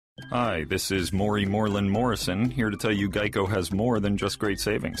Hi, this is Maury Moreland Morrison, here to tell you Geico has more than just great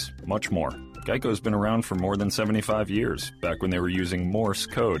savings. Much more. Geico's been around for more than 75 years, back when they were using Morse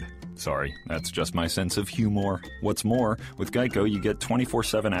code. Sorry, that's just my sense of humor. What's more, with Geico you get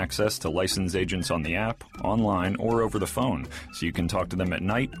 24/7 access to licensed agents on the app, online, or over the phone, so you can talk to them at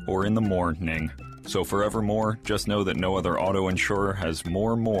night or in the morning. So forevermore, just know that no other auto insurer has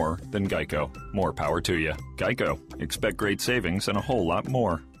more than Geico. More power to you. Geico. Expect great savings and a whole lot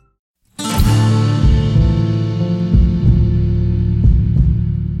more.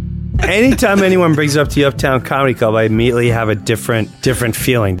 Anytime anyone brings up the Uptown Comedy Club, I immediately have a different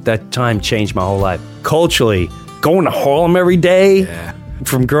feeling. That time changed my whole life. Culturally, going to Harlem every day,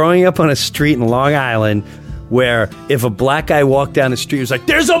 from growing up on a street in Long Island, where if a black guy walked down the street, he was like,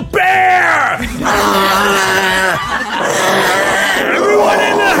 "There's a bear!" Everyone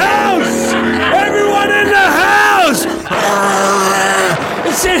in the house! Everyone in the house!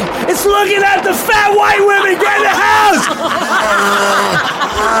 It's looking at the fat white women. Get in the house!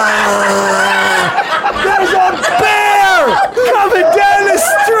 There's a bear coming down the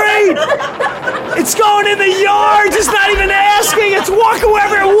street. It's going in the yard. It's not even asking. It's walking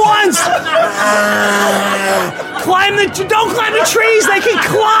wherever it wants. Don't climb the trees. They can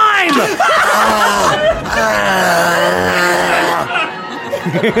climb.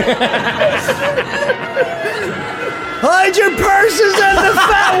 Hide your purses and the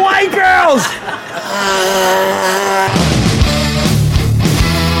fat white girls!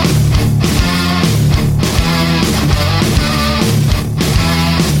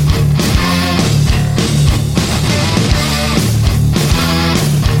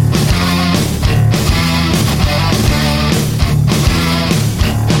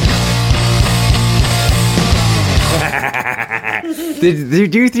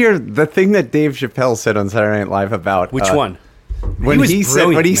 Did you hear the thing that Dave Chappelle said on Saturday Night Live about Which one? When he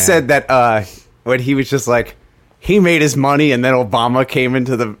said that when he was just like he made his money and then Obama came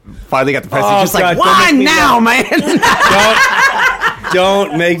into finally got the presidency. Just God, like, why now, man?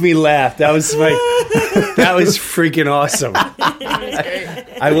 Don't make me laugh. That was freaking awesome.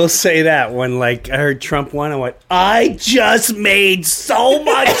 I will say that when I heard Trump won, I went, I just made so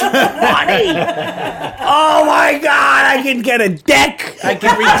much money. Oh my God, I can get a deck. I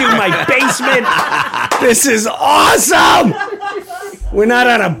can redo my basement. This is awesome. We're not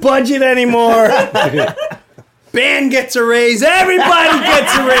on a budget anymore. Band gets a raise. Everybody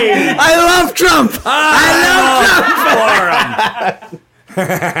gets a raise. I love Trump. I love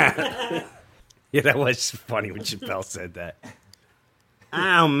Trump. Yeah, that was funny when Chappelle said that.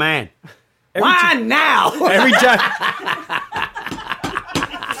 Oh, man. Why now?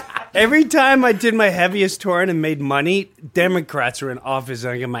 Every time I did my heaviest touring and made money, Democrats were in office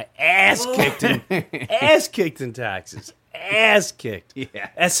and I got my ass kicked in taxes. Ass kicked. Yeah.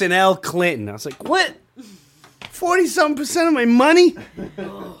 SNL Clinton. I was like, what? 40-something% of my money?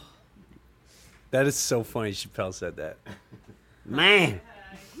 That is so funny Chappelle said that. Man.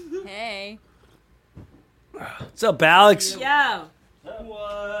 Hey. What's up, Alex? Yo.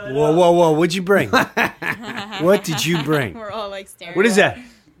 Whoa. What'd you bring? What did you bring? We're all staring. What is that?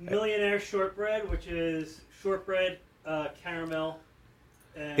 Millionaire shortbread, which is shortbread, caramel.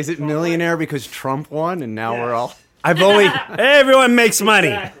 And Is it chocolate. millionaire because Trump won and now we're all... Everyone makes money.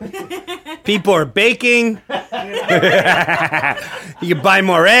 Exactly. People are baking. You can buy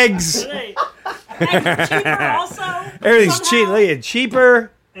more eggs. Cheaper also. Everything's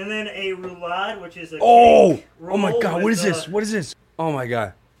cheaper. And then a roulade, which is a Oh cake roll my God! What with, is this? What is this? Oh my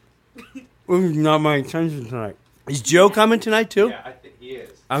God! Not my intention tonight. Is Joe coming tonight too? Yeah, I think he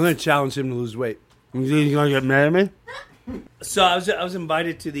is. I'm gonna challenge him to lose weight. You gonna get mad at me? So I was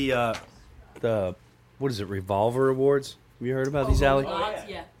invited to the what is it? Revolver Awards. Have you heard about these, Allie?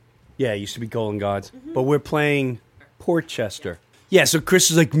 Yeah. Yeah, it used to be Golden Gods, but we're playing Portchester. Yeah, so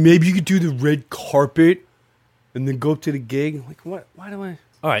Chris is like, maybe you could do the red carpet and then go up to the gig. I'm like, what? Why do I?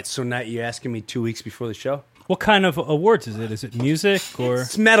 All right, so now you're asking me 2 weeks before the show? What kind of awards is it? Is it music or?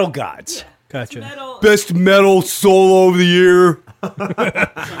 It's Metal Gods. Gotcha. Best metal solo of the year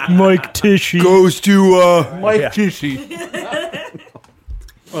Mike Tishy goes to Mike Tishy.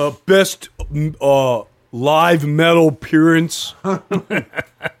 best live metal appearance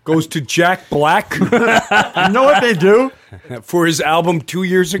goes to Jack Black. You know what they do? For his album 2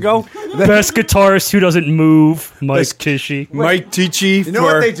 years ago. Best guitarist who doesn't move, Mike Best- Tishy. Mike Tichy. You know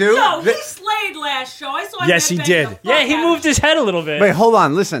what they do? No, he slayed last show. I saw him. Yes, he did. Yeah, he moved his head a little bit. Wait, hold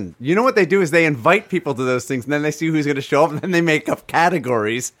on. Listen. You know what they do is they invite people to those things, and then they see who's going to show up, and then they make up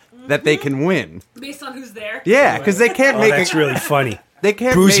categories that they can win. Based on who's there. Yeah, because they can't make That's really funny. They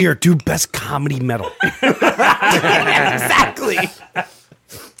can't. Bruce here, do best comedy metal. Exactly.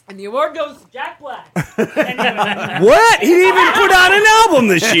 And the award goes to Jack Black. What? He didn't even put out an album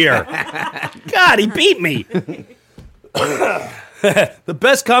this year. God, he beat me. The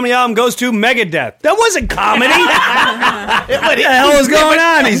best comedy album goes to Megadeth. That wasn't comedy. What the hell is going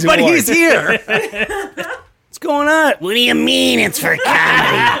on? He's here. What's going on? What do you mean it's for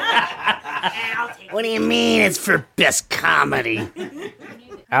comedy? What do you mean it's for best comedy?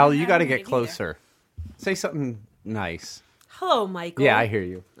 Al, you got to get closer. Say something nice. Hello, Michael. Yeah, I hear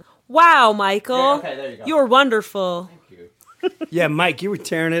you. Wow, Michael. Yeah, okay, there you go. You were wonderful. Yeah, Mike, you were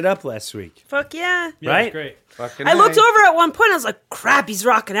tearing it up last week. Fuck yeah. Yeah, Right? Great. I looked over at one point. I was like, "Crap, he's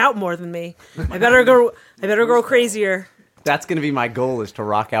rocking out more than me. I better go crazier." That's going to be my goal, is to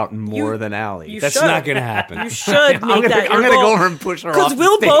rock out more than Allie. That's should. not going to happen. You should make that your I'm going to goal. go over and push her off Because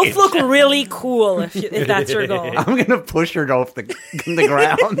we'll the both stage. look really cool if that's your goal. I'm going to push her off the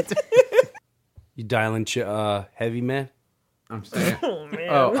ground. You dialing heavy, man? I'm saying. Man.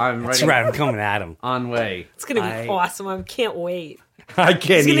 Oh, I'm That's ready. right, I'm coming at him. On way. It's going to be awesome. I can't wait. I can't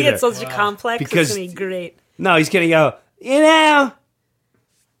He's going to either. get such a complex. Because- It's going to be great. No, he's going to go, you want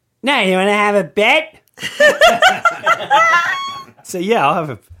to have a bet? So, yeah,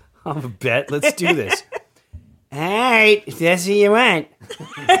 I'll have a bet. Let's do this. All right, if that's what you want.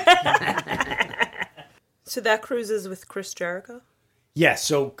 So that cruise is with Chris Jericho? Yeah,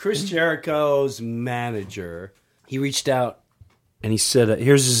 so Chris Jericho's manager, he reached out and he said,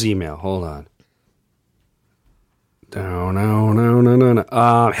 here's his email. Hold on.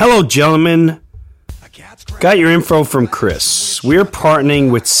 No. Hello, gentlemen. Got your info from Chris. We're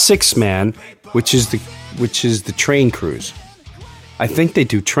partnering with Six Man, which is the train cruise. I think they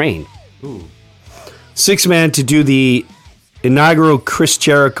do train. Ooh. Six Man to do the inaugural Chris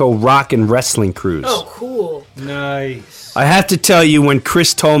Jericho rock and wrestling cruise. Oh, cool. Nice. I have to tell you, when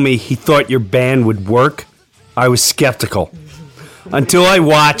Chris told me he thought your band would work, I was skeptical. Until I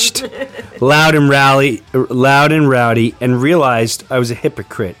watched Loud and Rowdy and realized I was a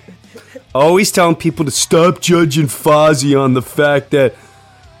hypocrite. Always telling people to stop judging Fozzy on the fact that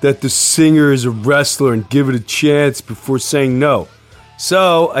the singer is a wrestler and give it a chance before saying no.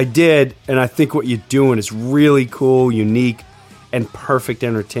 So I did, and I think what you're doing is really cool, unique, and perfect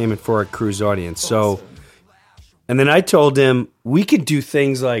entertainment for our cruise audience. So, and then I told him we could do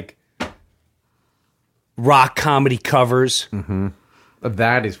things like rock comedy covers. Mm-hmm.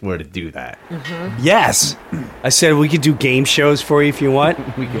 That is where to do that. Yes. I said we could do game shows for you if you want.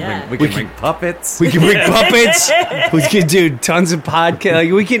 We can Yeah. bring puppets. We can bring puppets. We can do tons of podcasts.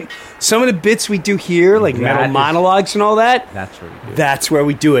 Like we can. Some of the bits we do here, like metal monologues and all that. That's where we do it. That's where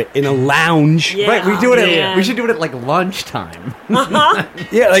we do it in a lounge. Yeah. Right, we do it. Man. We should do it at like lunchtime.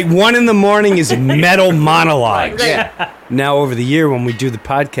 Yeah, like 1 a.m. is metal monologues. Yeah. Now over the year, when we do the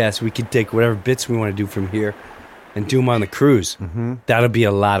podcast, we can take whatever bits we want to do from here and do them on the cruise. Mm-hmm. That'll be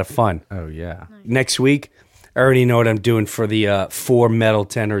a lot of fun. Oh yeah. Next week, I already know what I'm doing for the 4 metal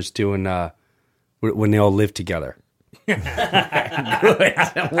tenors doing when they all live together. What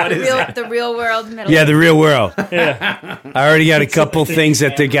is that? The real world metal. Yeah, the real world. Yeah. I already got a couple things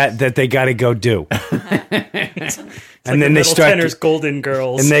that they got to go do. And then they start Tenors, Golden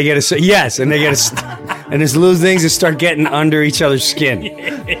Girls. and they get to yes, and they get to and there's little things that start getting under each other's skin.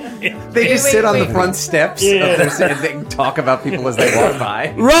 They just sit on the wait. front steps of their, and they talk about people as they walk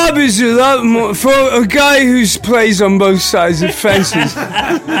by. Rob is a lot more for a guy who plays on both sides of fences.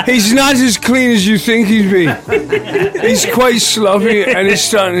 He's not as clean as you think he'd be. He's quite sloppy, and it's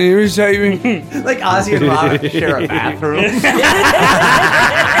starting to irritate me. Like Ozzy and Rob share a bathroom.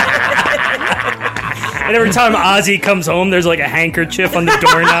 And every time Ozzy comes home, there's like a handkerchief on the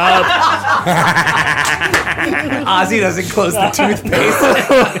doorknob. Ozzy doesn't close the toothpaste.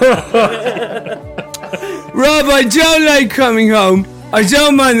 Rob, I don't like coming home. I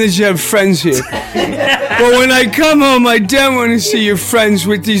don't mind that you have friends here. But when I come home, I don't want to see your friends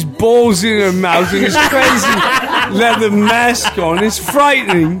with these balls in their mouth and this crazy leather mask on. It's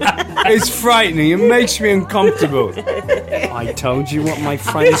frightening. It's frightening. It makes me uncomfortable. I told you what my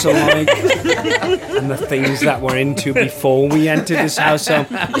friends are like and the things that we're into before we entered this house. I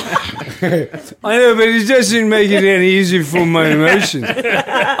know, but it doesn't make it any easier for my emotions.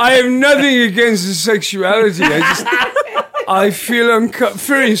 I have nothing against the sexuality. I feel uncomfortable.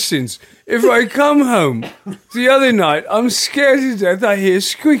 For instance, if I come home the other night, I'm scared to death I hear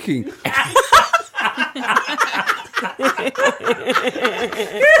squeaking.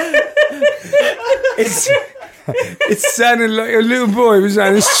 It sounded like a little boy was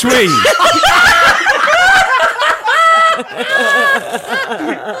on a swing.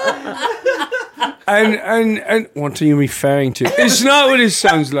 And what are you referring to? It's not what it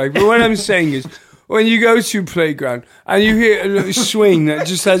sounds like, but what I'm saying is, when you go to a playground and you hear a little swing that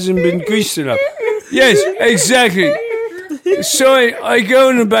just hasn't been greased enough. Yes, exactly. So I go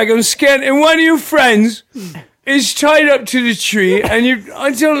in the back, I'm scared, and one of your friends is tied up to the tree, and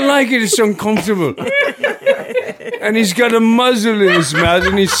I don't like it, it's uncomfortable. And he's got a muzzle in his mouth,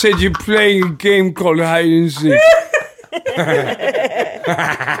 and he said you're playing a game called hide and seek.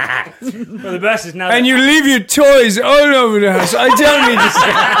 Well, the best is now. And you leave your toys all over the house. I don't need to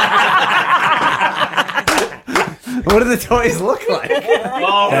say. What do the toys look like?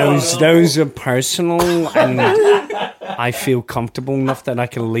 Those are personal, and I feel comfortable enough that I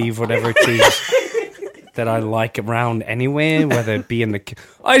can leave whatever it is that I like around anywhere, whether it be in the...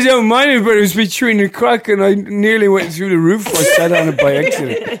 I don't mind it, but it was between the crack and I nearly went through the roof. I sat on it by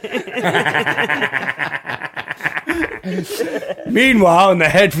accident. Meanwhile, in the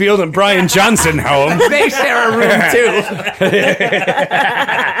Hetfield and Brian Johnson home, They share a room too.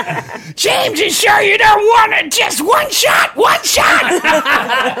 James, you sure you don't want it? Just one shot, one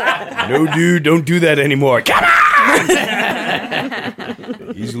shot. No, dude, don't do that anymore. Come on.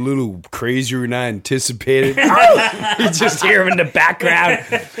 He's a little crazier than I anticipated. You just hear him in the background.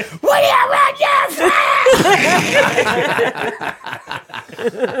 What do you want your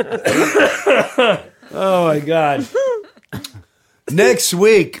friend? Oh my God. Next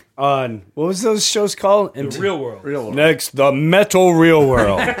week on, what was those shows called? The Real World. Next, The Metal Real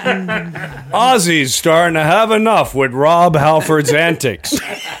World. Ozzy's starting to have enough with Rob Halford's antics.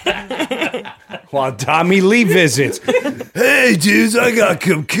 While Tommy Lee visits. Hey, dudes, I got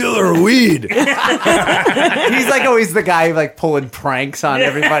some killer weed. He's like always the guy like pulling pranks on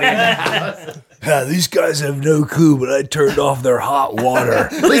everybody in the house. Yeah, these guys have no clue, but I turned off their hot water.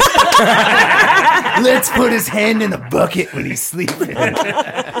 Let's put his hand in a bucket when he's sleeping.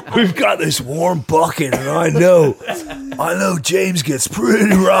 We've got this warm bucket, and I know James gets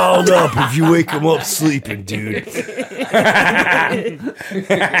pretty riled up if you wake him up sleeping, dude.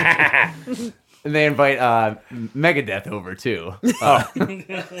 And they invite Megadeth over too.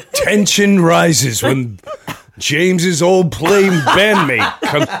 Tension rises when James's old plain bandmate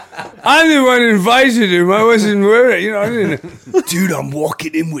comes. I'm the one who invited him. I wasn't worried. I didn't. Dude, I'm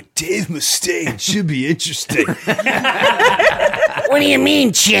walking in with Dave Mustaine. Should be interesting. What do you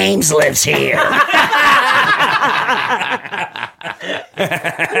mean James lives here?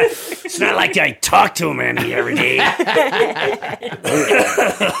 It's not like I talk to him every day.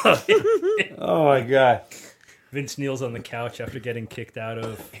 Oh, my God. Vince Neil's on the couch after getting kicked out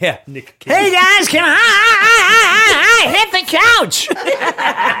of Nick Cage. Hey, guys, can I hit the couch?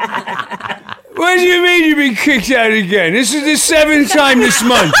 What do you mean you've been kicked out again? This is the 7th time this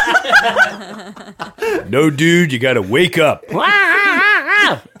month. No, dude, you got to wake up. Kicked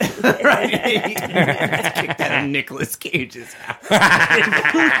out of Nicolas Cage's house.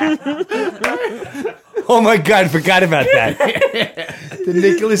 Oh, my God, forgot about that. The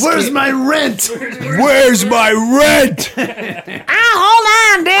Nicholas. Where's my rent? Where's my rent? Hold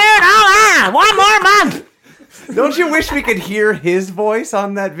on, dude. Hold on. One more month. Don't you wish we could hear his voice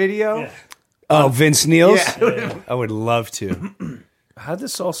on that video? Yeah. Oh, Vince Neil's? Yeah. I would love to. How'd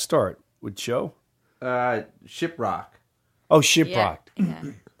this all start? With Joe? Shiprock. Oh, Shiprock.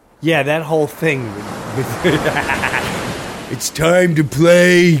 Yeah, that whole thing. It's time to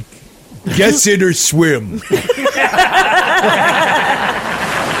play Guess It or Swim.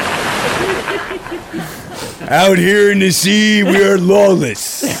 Out here in the sea, we are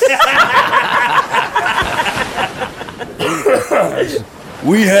lawless.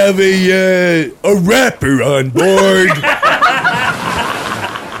 We have a rapper on board.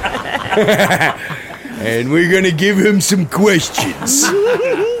 And we're going to give him some questions.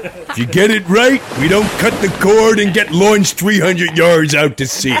 If you get it right, we don't cut the cord and get launched 300 yards out to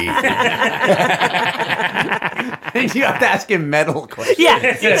sea. And you have to ask him metal questions. Yeah.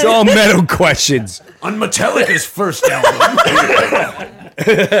 It's all metal questions. On Metallica's first album.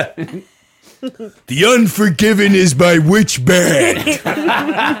 The Unforgiven is by which band?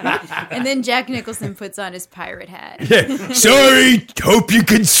 And then Jack Nicholson puts on his pirate hat. Yeah. Sorry, hope you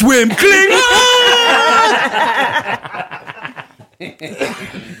can swim. Cling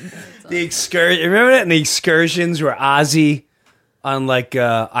The excursion. Remember that in the excursions where Ozzy on like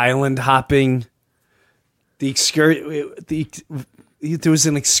island hopping. There was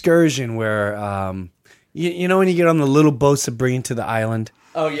an excursion where you know when you get on the little boats that bring you to the island.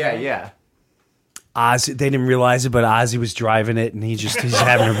 Oh yeah. Ozzy, they didn't realize it, but Ozzy was driving it, and he's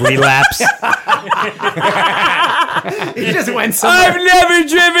having a relapse. He just went somewhere. I've never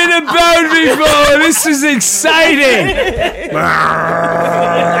driven a boat before. This is exciting.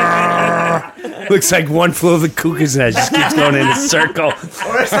 Looks like One Flew Over the Cuckoo's Nest. Just keeps going in a circle. Or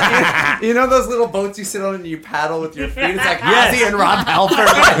it's like, you know those little boats you sit on and you paddle with your feet? It's like Ozzy and Rob Halford.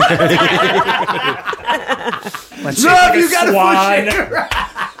 Rob, you gotta push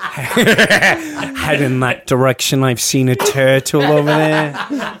it. Head in that direction. I've seen a turtle over there.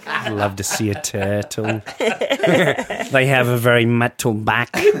 I'd love to see a turtle. They have a very metal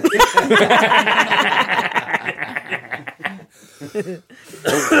back.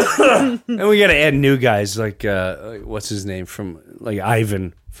 And we got to add new guys like what's his name from like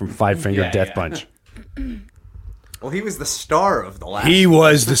Ivan from Five Finger Death Punch. Well, he was the star of the last. He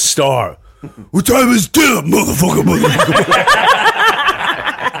was the star. What time is dinner, motherfucker?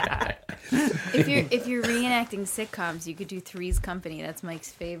 If you're reenacting sitcoms, you could do Three's Company. That's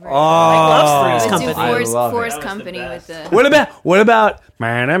Mike's favorite. Oh, I love Three's Let's do Company. Forrest Company with the. What about? You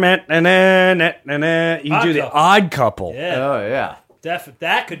can do the Odd Couple. Yeah. Oh yeah.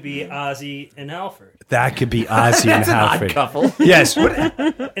 That could be Ozzy and Halford. That could be Ozzy and Halford. Couple. Yes. And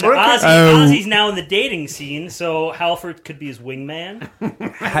Ozzy's now in the dating scene, so Halford could be his wingman.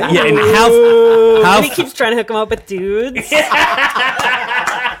 Yeah, and And he keeps trying to hook him up with dudes.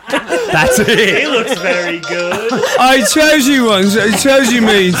 That's He it. looks very good. I told you once, I told you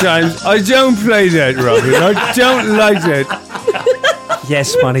many times, I don't play that, Robin. I don't like that.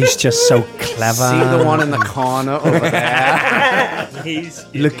 Yes, man, he's just so clever. See the one in the corner over there. He's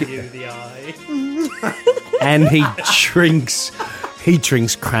Look giving at- you the eye. And he drinks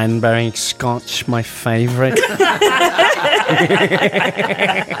cranberry scotch, my favorite.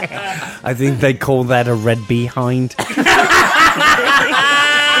 I think they call that a red behind.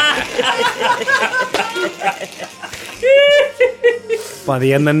 By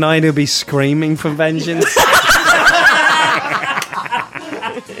the end of the night, he'll be screaming for vengeance.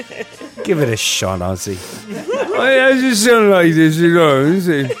 Give it a shot, Ozzy. I just don't like this, you know. Is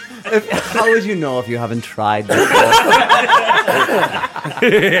it? How would you know if you haven't tried before?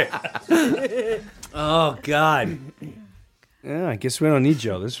 Oh, God. Yeah, I guess we don't need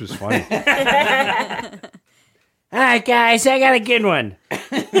Joe. This was funny. All right, guys, I got a good one.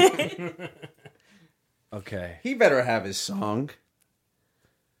 Okay. He better have his song.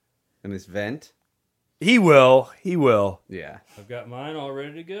 And his vent. He will. He will. Yeah. I've got mine all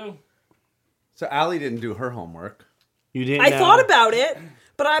ready to go. So Allie didn't do her homework. You didn't I know? thought about it,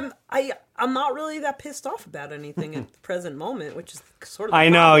 but I'm not really that pissed off about anything at the present moment, which is sort of. The I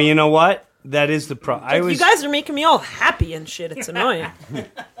know. problem. You know what? That is the problem. You guys are making me all happy and shit. It's annoying.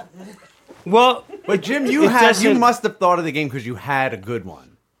 Well, But Jim, you doesn't- must have thought of the game because you had a good one.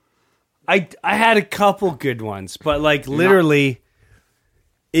 I had a couple good ones, but like literally,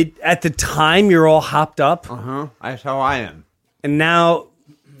 it at the time you're all hopped up, That's how I am. and now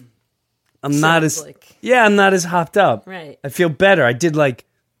I'm not Sounds as like- I'm not as hopped up. Right. I feel better. I did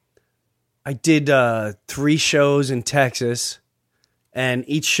 3 shows in Texas, and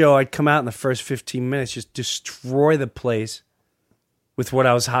each show I'd come out in the first 15 minutes, just destroy the place with what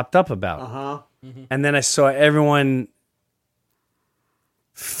I was hopped up about. And then I saw everyone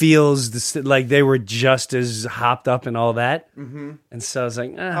feels like they were just as hopped up and all that. And so I was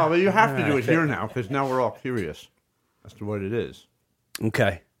like, Oh, but you have to do it here now because now we're all curious as to what it is.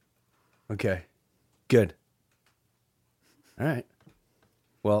 Okay. Good. All right.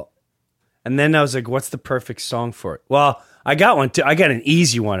 Well, and then I was like, what's the perfect song for it? Well, I got one too. I got an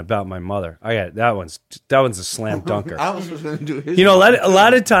easy one about my mother. I got that one's a slam dunker. I was just going to do his. You know, a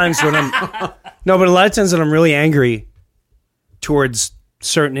lot of times when I'm a lot of times when I'm really angry towards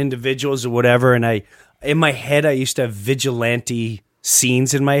certain individuals or whatever, and in my head I used to have vigilante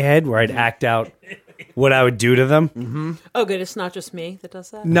scenes in my head where I'd act out what I would do to them. Oh, good. It's not just me that does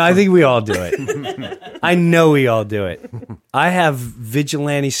that. No, I think we all do it. I know we all do it. I have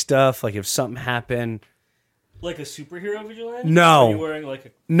vigilante stuff, like if something happened. Like a superhero vigilante? No. Are you wearing like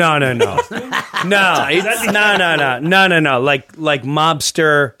a... No. No. Like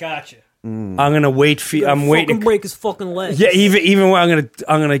mobster. Gotcha. I'm gonna wait for you. I'm waiting. Fucking break his fucking leg. Yeah, even when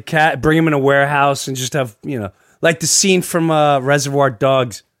I'm gonna bring him in a warehouse and just have like the scene from Reservoir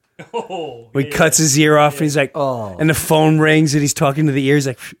Dogs. Oh, Where he cuts his ear off and he's like, oh, and the phone rings and he's talking to the ear. He's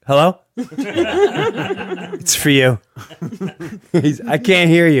like, hello? It's for you. I can't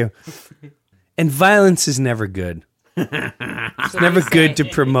hear you. And violence is never good. It's never good to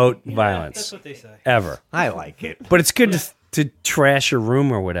promote violence. That's what they say. Ever. I like it. But it's good to trash your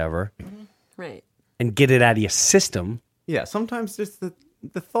room or whatever Right. and get it out of your system. Yeah, sometimes just the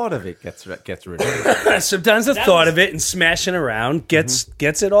thought of it gets rid of it. Sometimes the thought of it and smashing around gets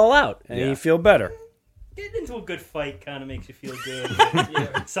it all out and you feel better. getting into a good fight kind of makes you feel good.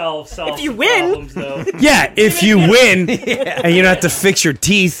 Solve If you some win. problems, though. Yeah, if you win and you don't have to fix your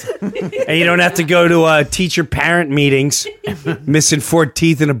teeth and you don't have to go to teacher-parent meetings, missing 4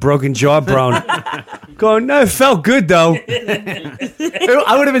 teeth and a broken jawbone. Going, no, it felt good, though.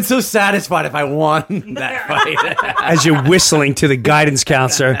 I would have been so satisfied if I won that fight. As you're whistling to the guidance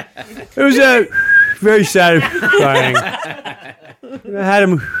counselor. It was very satisfying. I had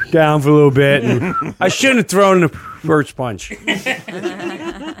him down for a little bit, and I shouldn't have thrown the first punch.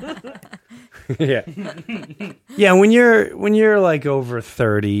 Yeah, yeah. When you're like over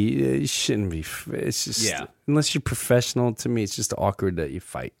 30, it shouldn't be. It's just unless you're professional. To me, it's just awkward that you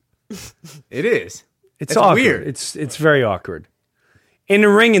fight. It is. It's awkward. Weird. It's very awkward. In the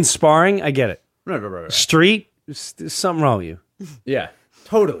ring and sparring, I get it. Right. Street, there's something wrong with you. Yeah,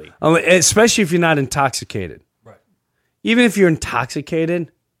 totally. Especially if you're not intoxicated. Right. Even if you're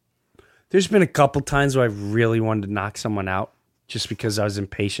intoxicated, there's been a couple times where I really wanted to knock someone out just because I was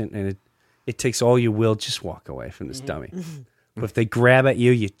impatient, and it takes all your will. Just walk away from this dummy. But if they grab at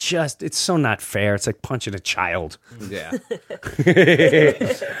you, it's so not fair. It's like punching a child. Yeah.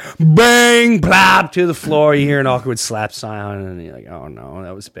 Bang, plop to the floor. You hear an awkward slap sound, and you're like, oh no,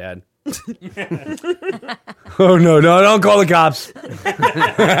 that was bad. Oh no, don't call the cops.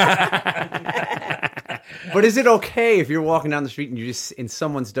 But is it okay if you're walking down the street and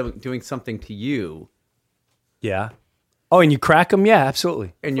someone's doing something to you? Yeah. Oh, and you crack them? Yeah,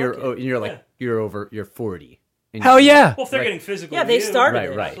 absolutely. And you're you're 40. Hell yeah. Well, if they're getting physical, Yeah, they with you, started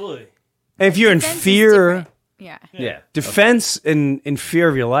it. Right. Absolutely. And if you're in Defense is fear, different. Yeah. defense and in fear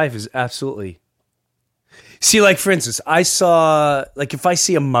of your life is absolutely. See, like for instance, if I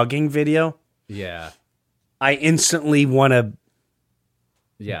see a mugging video, I instantly want to.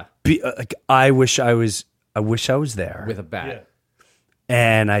 Yeah. Be like, I wish I was there With a bat.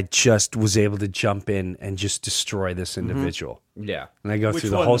 and I just was able to jump in and just destroy this individual. Yeah. And I go Which through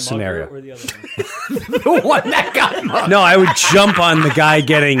the one, whole the mugger scenario. or the other one? The one that got mugged. No, I would jump on the guy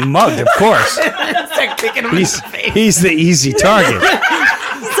getting mugged, of course. He's the easy target.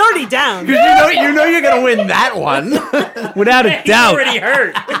 It's already down. You know you're going to win that one. Without a He's doubt. already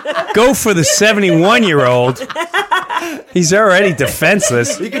hurt. Go for the 71-year-old. He's already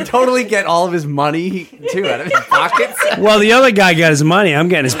defenseless. You can totally get all of his money, too, out of his pockets. Well, the other guy got his money. I'm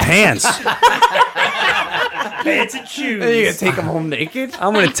getting his pants. Pants and shoes. And you going to take him home naked?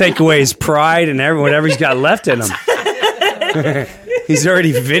 I'm going to take away his pride and whatever he's got left in him. He's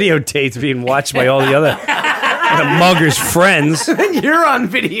already videotaped being watched by all the other mugger's friends. You're on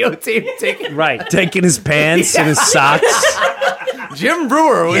videotape taking. Right, taking his pants and his socks. Jim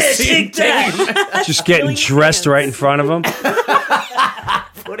Breuer was take that. Just getting dressed right in front of him.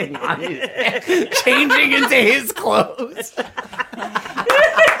 putting on his changing into his clothes.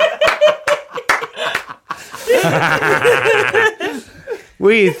 What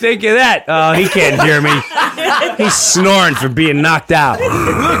do you think of that? Oh, he can't hear me. He's snoring for being knocked out.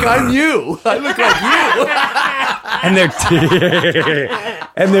 Look, I'm you. I look like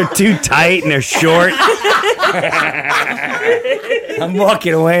And they're too tight and they're short. I'm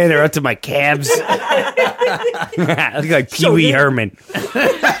walking away and they're up to my calves. I look like Pee Wee Herman.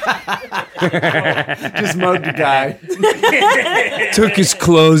 Just mugged the guy. Took his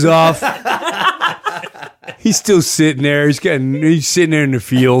clothes off. He's still sitting there. He's sitting there in the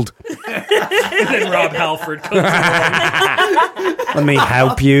field. And then Rob Halford comes along. Let me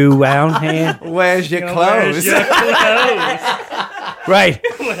help you out here. Where's your Where's clothes? your clothes? Right.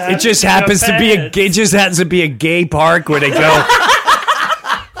 It just happens to be a gay park where they go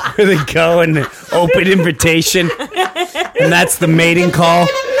and open invitation, and that's the mating call.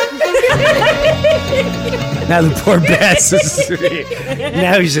 Now the poor bass is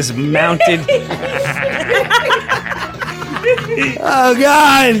now he's just mounted. Oh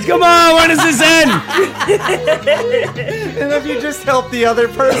God! Come on, when does this end? And if you just help the other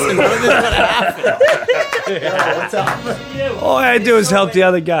person, what is going to happen? What's up? All I had to do is help the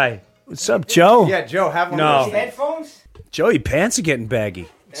other guy. What's up, Joe? Yeah, Joe, have one No. of those. Headphones? Joe, your pants are getting baggy.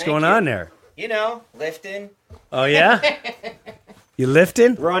 What's going on there? You know, lifting, Oh yeah? You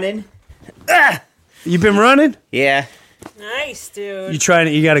lifting? running. You been running? Yeah. Nice, dude. You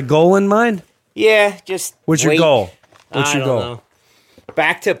got a goal in mind? Yeah, just What's your wait. goal? What's I your don't goal? know.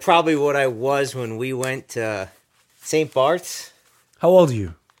 Back to probably what I was when we went to St. Bart's. How old are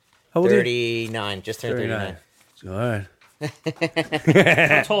you? How old are you? 39. Just turned 39. All right.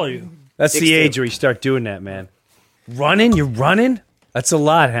 How tall are you? That's the 6'2". age where you start doing that, man. Running? You're running? That's a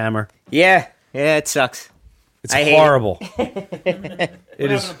lot, Hammer. Yeah, it sucks. It's I hate horrible. It What happened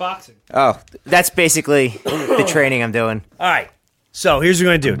is. to boxing? Oh, that's basically the training I'm doing. All right. So here's what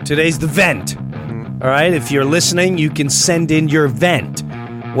we're going to do. Today's the vent. All right, if you're listening, you can send in your vent.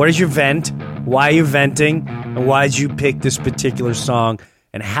 What is your vent? Why are you venting? And why did you pick this particular song?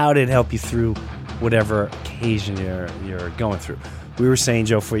 And how did it help you through whatever occasion you're going through? We were saying,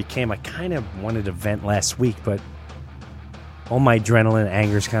 Joe, before you came, I kind of wanted to vent last week, but all my adrenaline and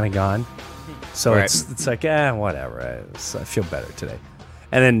anger is kind of gone. So Right. it's like, whatever. I feel better today.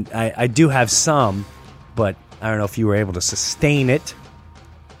 And then I do have some, but I don't know if you were able to sustain it.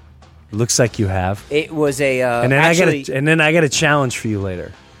 It looks like you have. It was a And then I got a challenge for you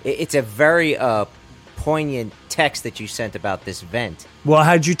later. It's a very poignant text that you sent about this vent. Well,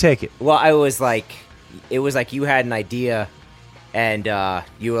 how'd you take it? Well, it was like you had an idea, and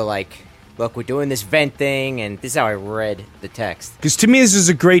you were like, "Look, we're doing this vent thing," and this is how I read the text. Because to me, this is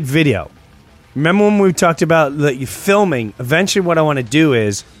a great video. Remember when we talked about you filming? Eventually, what I want to do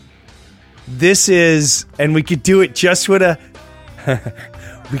is, and we could do it just with a.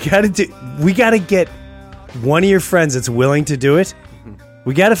 We got to get one of your friends that's willing to do it.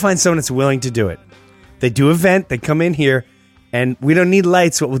 We got to find someone that's willing to do it. They do a vent. They come in here, and we don't need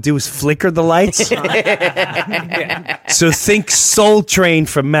lights. What we'll do is flicker the lights. So think Soul Train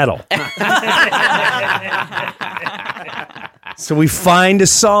from Metal. So we find a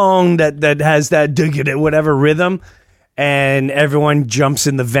song that has that whatever rhythm, and everyone jumps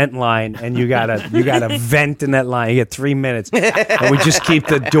in the vent line, and you gotta vent in that line. You get 3 minutes, and we just keep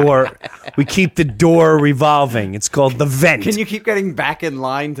the door revolving. It's called the vent. Can you keep getting back in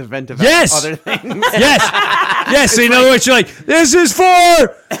line to vent about Yes! other things? Yes. So in other words, you're like, this is for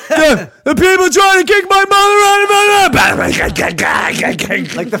the people trying to kick my mother out of.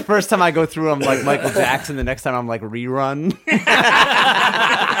 Like the first time I go through, I'm like Michael Jackson. The next time, I'm like rerun.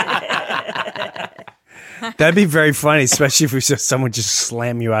 That'd be very funny, especially if we saw someone just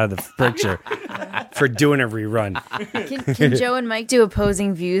slam you out of the picture for doing a rerun. Can Joe and Mike do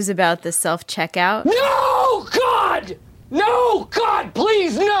opposing views about the self-checkout? No, God! No, God,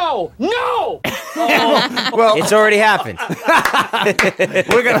 please, no! No! Well, it's already happened.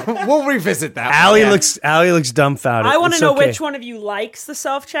 We'll revisit that. Allie looks dumbfounded. I want to It's know okay. which one of you likes the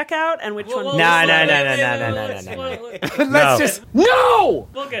self checkout and which one. No. Let's just No!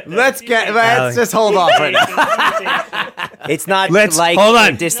 let's just hold off right now. It's not Let's- like hold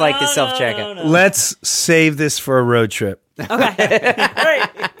on. or dislike the self checkout. Let's save this for a road trip. Okay. Great.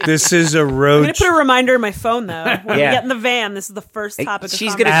 This is a I'm road gonna put a reminder in my phone though. When we Yeah. get in the van, this is the first topic.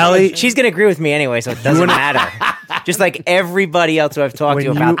 She's of gonna conversation. she's gonna agree with me anyway, so it doesn't matter. Just like everybody else who I've talked When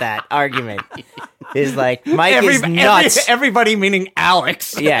to you- about that argument is like Mike is nuts. Everybody meaning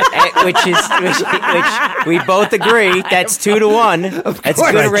Alex. Yeah, which we both agree that's 2-1. That's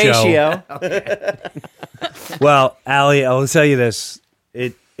a good Right, ratio. Well, Allie, I'll tell you this.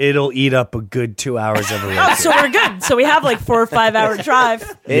 It'll eat up a good 2 hours of a road Oh, trip. so we're good. So we have like 4 or 5 hour drive.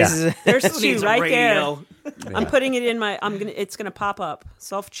 This There's two needs a right radio. there. I'm putting it in my. It's gonna pop up.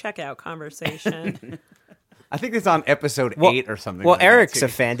 Self checkout conversation. I think it's on episode 8 or something. Well, like that, Eric's too. a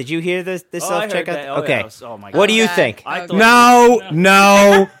fan. Did you hear the I self heard checkout? that. Oh, Okay. yeah. Oh, my What do God. you think? I thought-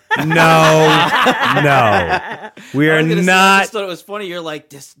 No. We are I was gonna say, I not. just thought it was funny. You're like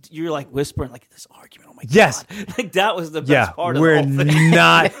this. You're like whispering like this argument. Oh my Yes. God! Like that was the best Yeah, part of we're the whole thing.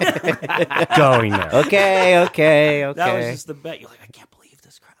 not going there. Okay. That was just the bet. You're like, I can't believe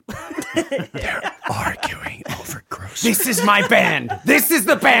this crap. They're arguing over groceries. This is my band. This is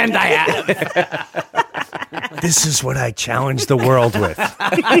the band I have. This is what I challenge the world with.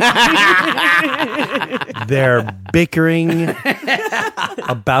 They're bickering,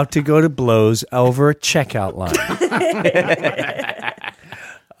 about to go to blows over a checkout line.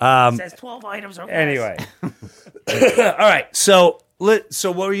 Says 12 items. Okay. Anyway, all right. So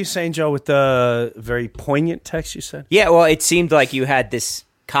what were you saying, Joe? With the very poignant text you said? Yeah, well, it seemed like you had this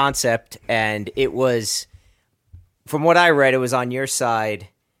concept, and it was, from what I read, it was on your side.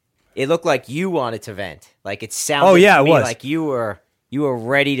 It looked like you wanted to vent. Like it sounded Oh, yeah, to it me was. like you were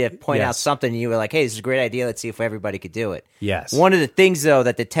ready to point out Yes. something, and you were like, hey, this is a great idea. Let's see if everybody could do it. Yes. One of the things, though,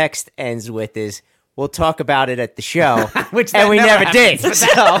 that the text ends with is, we'll talk about it at the show, Which and that we never never did.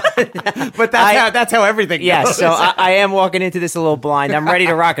 So, But that's how everything yeah, goes. so I am walking into this a little blind. I'm ready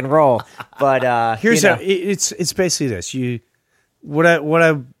to rock and roll, but Here's you know. it's basically this. I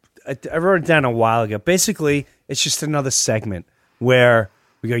wrote it down a while ago. Basically, it's just another segment where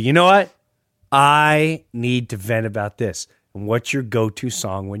we go, you know what? I need to vent about this. And what's your go-to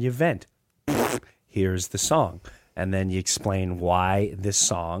song when you vent? Here's the song. And then you explain why this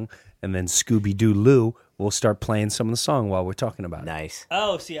song, and then Scooby-Doo Lou will start playing some of the song while we're talking about it. Nice.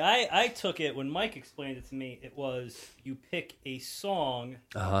 Oh, see, I took it when Mike explained it to me. It was you pick a song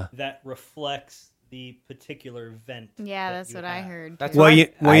that reflects the particular vent. Yeah, that that's you what I had. heard. That's Well,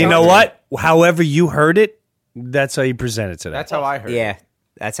 what you know what? However you heard it, that's how you present it today. That's how I heard. Yeah,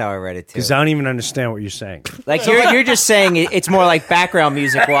 that's how I read it too. Because I don't even understand what you're saying. Like you're just saying it's more like background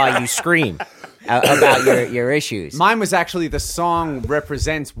music while you scream about your issues. Mine was actually the song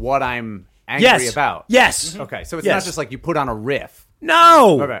represents what I'm angry about. Yes. Okay, so it's not just like you put on a riff.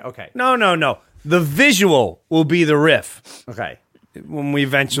 No. Okay. No. The visual will be the riff. Okay. When we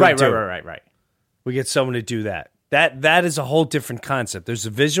eventually do it. Right. We get someone to do that. That is a whole different concept. There's a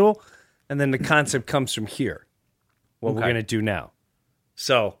visual, and then the concept comes from here. What we're gonna do now.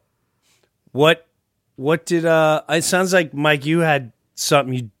 So, what did it sounds like, Mike, you had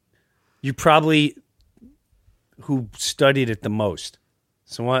something you probably who studied it the most.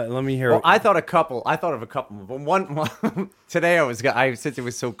 So let me hear. Well, I thought of a couple. But one today since it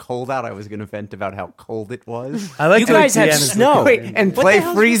was so cold out, I was going to vent about how cold it was. I like you guys had snow. Wait, and play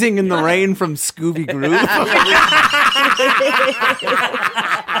 "Freezing in the Rain" from Scooby Doo.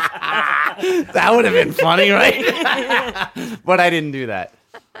 That would have been funny, right? But I didn't do that.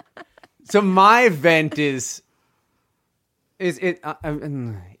 So my vent is it?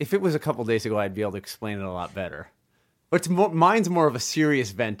 If it was a couple days ago, I'd be able to explain it a lot better. But mine's more of a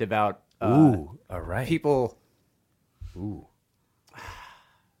serious vent about all right. People. Ooh,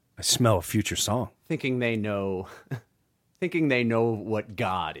 I smell a future song. Thinking they know what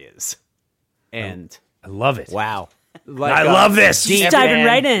God is, and I love it. Wow, like, I love this. Just diving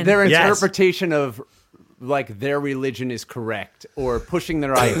right in. Their interpretation of like their religion is correct, or pushing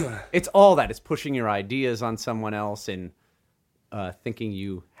their it's all that. It's pushing your ideas on someone else and thinking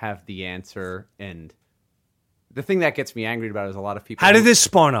you have the answer. And the thing that gets me angry about is a lot of people. How did this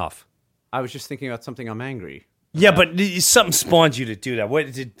spawn off? I was just thinking about something I'm angry. Yeah, but something spawned you to do that.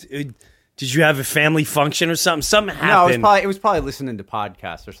 What did you have a family function or something? Something happened. No, it was probably listening to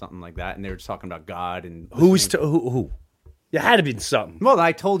podcasts or something like that, and they were just talking about God and who? It had to be something. Well,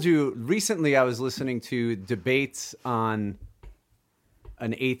 I told you recently I was listening to debates on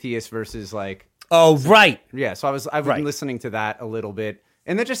an atheist versus like. Oh, right. Yeah, so I've been listening to that a little bit,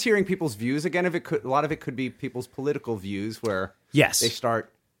 and then just hearing people's views. Again, a lot of it could be people's political views, where they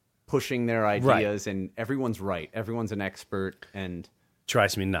start pushing their ideas, and everyone's right, everyone's an expert, and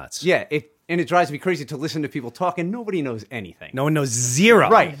drives me nuts. Yeah, it drives me crazy to listen to people talk, and nobody knows anything. No one knows zero.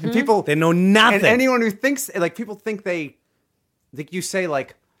 Right, and people they know nothing. And anyone who thinks people think you say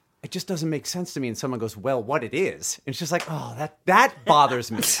like, it just doesn't make sense to me, and someone goes, well, what it is, and it's just like, oh, that bothers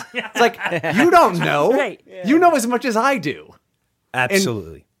me. It's like, you don't know. Right. Yeah. You know as much as I do.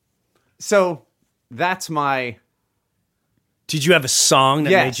 Absolutely. And so that's my. Did you have a song that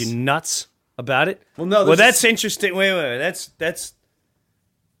made you nuts about it? Well, no. Well, that's interesting. Wait. That's.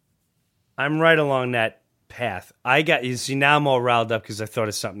 I'm right along that path. I got you. See, now I'm all riled up because I thought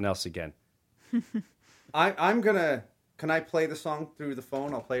of something else again. I'm gonna. Can I play the song through the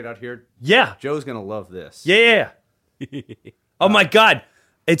phone? I'll play it out here. Yeah. Joe's gonna love this. Yeah. Oh my God.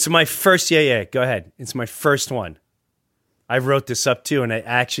 It's my first. Yeah. Go ahead. It's my first one. I wrote this up too, and it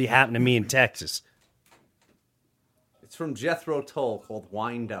actually happened to me in Texas. It's from Jethro Tull called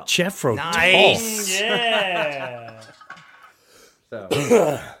 "Wind Up." Jethro Tull. Yeah.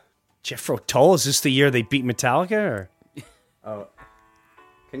 So. Jethro Tull. Is this the year they beat Metallica? Or? Oh.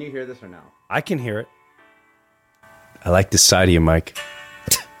 Can you hear this or no? I can hear it. I like this side of you, Mike.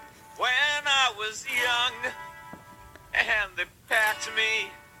 When I was young and they packed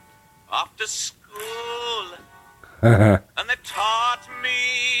me off to school and they taught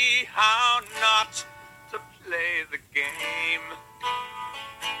me how not to play the game.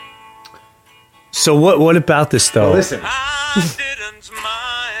 So what about this though? Well, listen. I didn't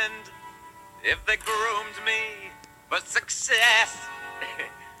mind if they groomed me for success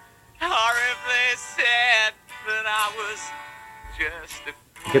or if they said that I was just a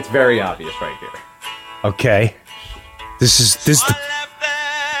fool. It gets very obvious right here. Okay. This is I left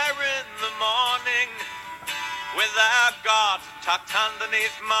there in the morning with a God tucked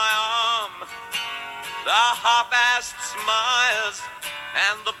underneath my arm, the half-assed smiles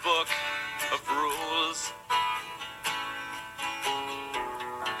and the book of rules.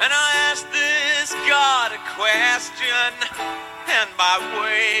 And I asked this God a question, and by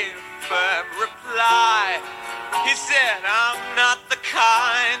way of firm reply, he said, I'm not the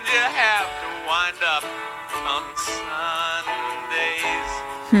kind you have to wind up on Sundays.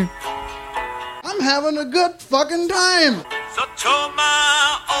 I'm having a good fucking time. So to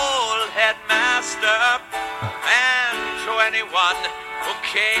my old headmaster and to anyone who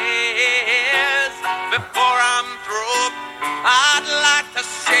cares, before I'm through, I'd like to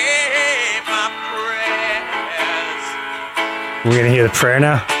say my prayers. We're gonna hear the prayer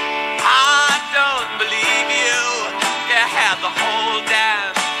now. I don't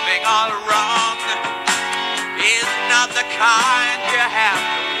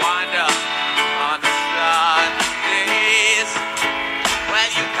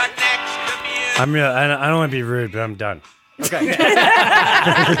I don't want to be rude, but I'm done. Okay.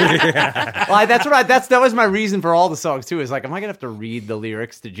 Well, that was my reason for all the songs too. Is like, am I gonna have to read the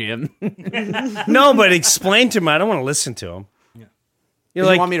lyrics to Jim? No, but explain to him. I don't want to listen to him. You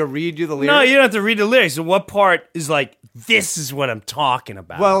want me to read you the lyrics? No, you don't have to read the lyrics. So what part is like, this is what I'm talking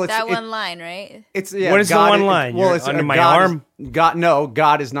about? Well, that one line, right? It's what is God the one line? Well, You're it's under my God arm.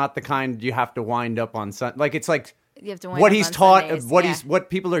 God is not the kind you have to wind up on. Like it's like You have to wind what up he's on taught, Sundays, what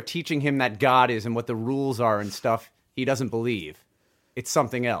people are teaching him that God is, and what the rules are and stuff. He doesn't believe. It's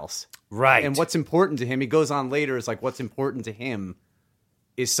something else, right? And what's important to him, he goes on later, is like what's important to him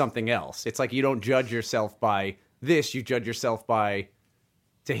is something else. It's like you don't judge yourself by this; you judge yourself by.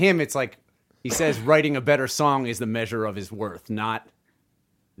 To him, it's like he says, writing a better song is the measure of his worth, not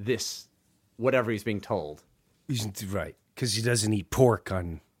this, whatever he's being told. Right, because he doesn't eat pork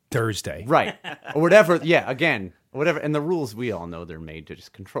on Thursday. Right, or whatever. Yeah, again, whatever. And the rules, we all know they're made to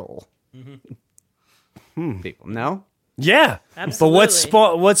just control people. No. Yeah, Absolutely.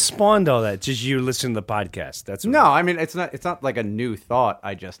 But what spawned all that? Just you listen to the podcast. That's No, I mean it's not like a new thought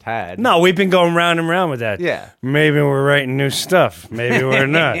I just had. No, we've been going round and round with that. Yeah. Maybe we're writing new stuff. Maybe we're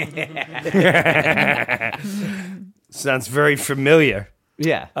not. Sounds very familiar.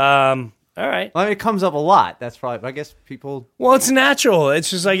 Yeah. All right. Well, I mean, it comes up a lot. That's probably, I guess people. Well, it's natural.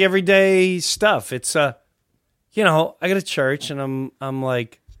 It's just like everyday stuff. It's I go to church and I'm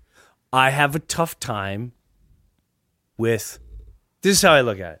like, I have a tough time with. This is how I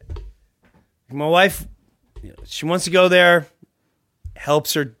look at it. My wife, she wants to go there,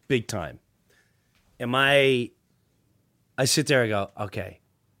 helps her big time. And I sit there, I go, okay,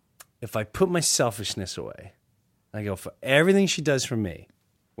 if I put my selfishness away, I go, for everything she does for me,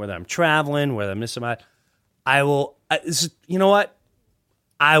 whether I'm traveling, whether I'm missing out, you know what?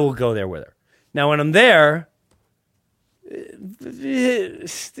 I will go there with her. Now, when I'm there,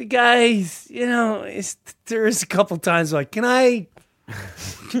 the guys, there's a couple times like, can I?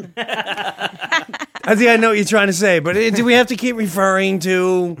 I think I know what you're trying to say, but do we have to keep referring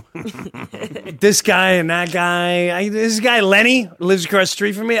to this guy and that guy? This guy, Lenny, lives across the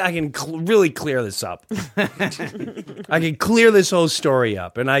street from me. I can really clear this up. I can clear this whole story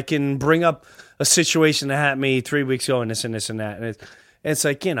up, and I can bring up a situation that happened to me 3 weeks ago and this and this and that. And it's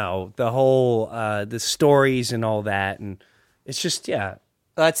like, the whole, the stories and all that. And it's just, yeah.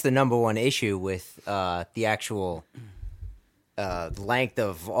 That's the number one issue with the actual length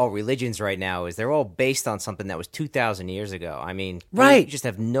of all religions right now is they're all based on something that was 2,000 years ago. I mean, right. We just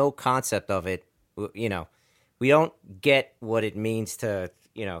have no concept of it. We don't get what it means to,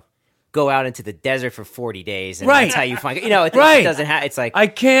 go out into the desert for 40 days and right. That's how you find it. It doesn't have, it's like, I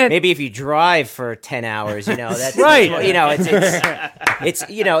can't. Maybe if you drive for 10 hours, that's right.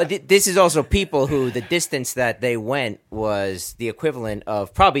 This is also people who the distance that they went was the equivalent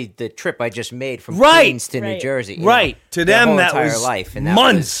of probably the trip I just made from Queens to New Jersey. Right. To them, that entire was life. And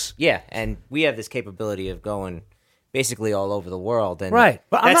months. And we have this capability of going basically all over the world. And right.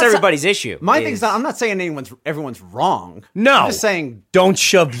 But that's everybody's issue. My thing's not, I'm not saying everyone's wrong. No. I'm just saying, don't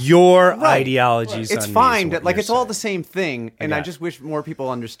shove your ideologies It's on fine. me, It's all the same thing. And I just wish more people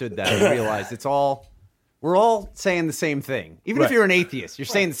understood that and realized we're all saying the same thing. Even if you're an atheist, you're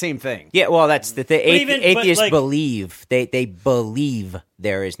saying the same thing. Yeah, well, that's the thing. Atheists like, believe. They believe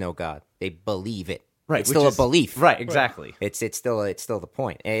there is no God. They believe it. Right. It's still a belief. Right, exactly. It's still the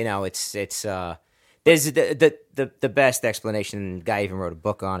point. And, there's the best explanation. The guy even wrote a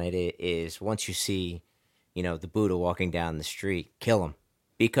book on it. Is once you see, the Buddha walking down the street, kill him,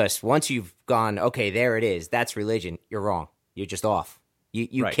 because once you've gone, okay, there it is. That's religion. You're wrong. You're just off.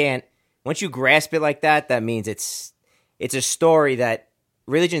 You can't. Once you grasp it like that, that means it's a story that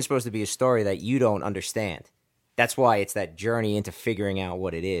religion is supposed to be a story that you don't understand. That's why it's that journey into figuring out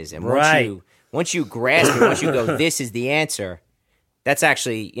what it is. And once you grasp it, once you go, this is the answer. That's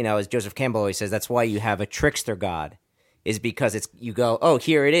actually, as Joseph Campbell always says, that's why you have a trickster God, is because you go, oh,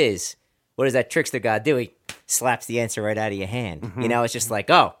 here it is. What does that trickster God do? He slaps the answer right out of your hand. Mm-hmm. It's just like,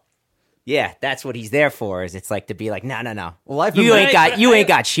 oh, yeah, that's what he's there for. Is it's like to be like, no. Well, you ain't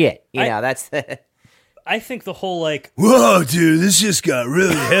got shit. That's. I think the whole whoa, dude, this just got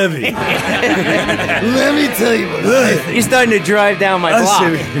really heavy. Let me tell you what You're starting to drive down my block.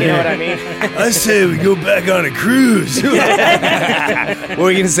 You know what I mean? I say we go back on a cruise. What were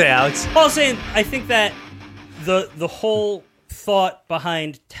you going to say, Alex? Well, I was saying, I think that the whole thought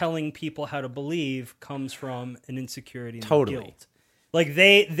behind telling people how to believe comes from an insecurity and guilt. Like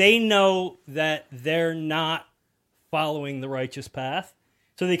they know that they're not following the righteous path.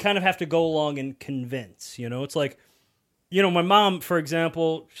 So they kind of have to go along and convince, It's like, my mom, for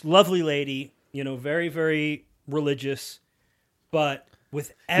example, lovely lady, very, very religious, but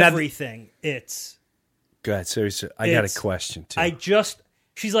with everything, it's. Go ahead, seriously. I got a question too.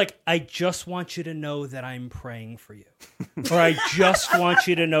 She's like, I just want you to know that I'm praying for you, or I just want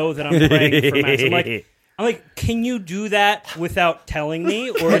you to know that I'm praying for Max. I'm like, can you do that without telling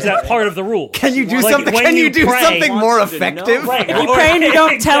me, or is that part of the rule? Can you do something? Can you do something more effective? Right. If you pray and you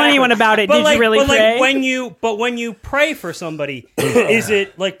don't tell anyone about it, did you really pray? When you pray for somebody, is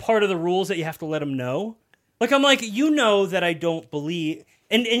it like part of the rules that you have to let them know? Like, I'm like, you know that I don't believe,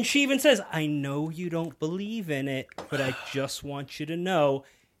 and she even says, I know you don't believe in it, but I just want you to know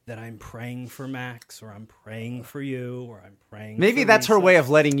that I'm praying for Max, or I'm praying for you, or I'm praying. Maybe for that's her Lisa. way of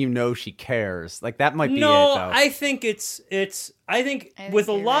letting you know she cares. Like that might be it. No, Though. I think I think with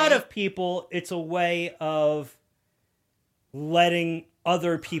a lot of people, it's a way of letting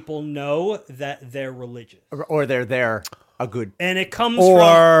other people know that they're religious, or they're there a good. And it comes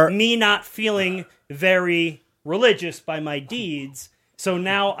from me not feeling very religious by my deeds. So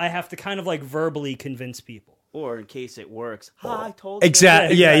now I have to kind of like verbally convince people. Or in case it works, I told you.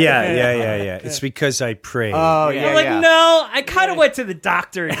 Exactly. Yeah. It's because I prayed. Oh, yeah. I'm like, no, I kind of went to the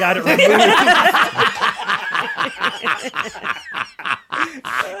doctor and got it removed.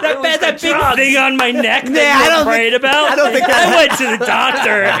 that big thing on my neck that you're afraid about. I don't think I went to the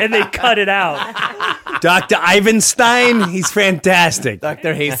doctor and they cut it out. Dr. Ivanstein, he's fantastic.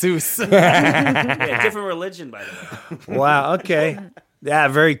 Dr. Jesus. Yeah, different religion, by the way. Wow, okay. Yeah,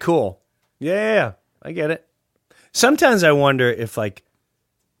 very cool. Yeah, I get it. Sometimes I wonder if, like,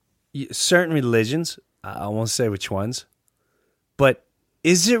 certain religions, I won't say which ones, but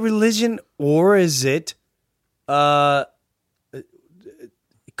is it religion or is it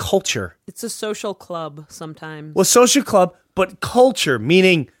culture? It's a social club sometimes. Well, social club, but culture,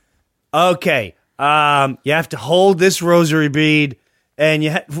 meaning, okay, you have to hold this rosary bead, and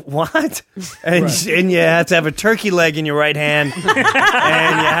you what? And, and you have to have a turkey leg in your right hand, and you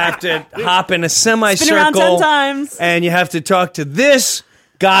have to hop in a semicircle. Spin around 10 times. And you have to talk to this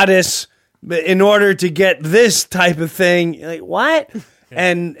goddess in order to get this type of thing. You're like, what?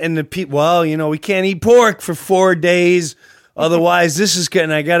 And the people, well, we can't eat pork for 4 days. Otherwise, this is good.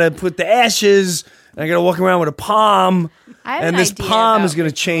 And I got to put the ashes, and I got to walk around with a palm. And this palm is going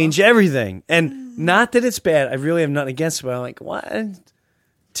to change everything. And not that it's bad. I really have nothing against it, but I'm like, what?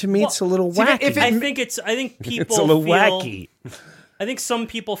 To me, it's a little wacky. I think people it's a little feel, wacky. I think some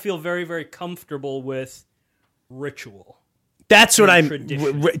people feel very, very comfortable with ritual. That's what I'm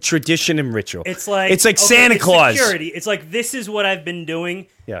tradition. And ritual. It's like okay, Santa Claus. Security. It's like this is what I've been doing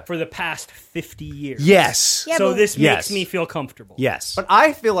Yeah. for the past 50 years. Yes. Yeah, so but- this Yes. makes me feel comfortable. Yes. But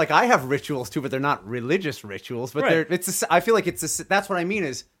I feel like I have rituals too, but they're not religious rituals. But Right. I feel like that's what I mean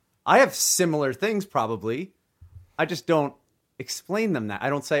is I have similar things probably. I just don't explain them. That I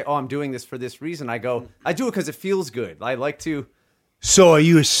don't say, oh, I'm doing this for this reason. I do it because it feels good. I like to. So, are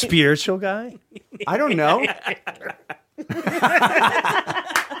you a spiritual guy? I don't know.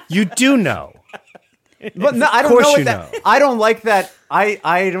 You do know. But no, I don't Of course know. you That, know. I don't like that. I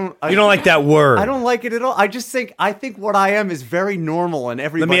don't. You don't like that word. I don't like it at all. I think what I am is very normal, and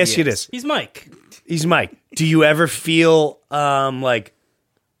everybody. Let me ask you is. this. He's Mike. He's Mike. Do you ever feel like,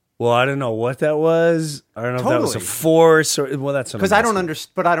 well, I don't know what that was. I don't know if that was a Totally. force or well, that's Because I don't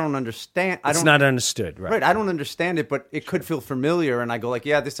understand. But I don't understand. It's not understood, right? Right. I don't understand it, but it could feel familiar, and I go like,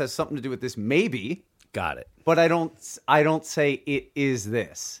 yeah, this has something to do with this, maybe. Got it. But I don't say it is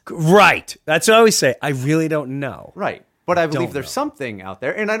this. Right. That's what I always say. I really don't know. Right. But I believe Don't there's know. something out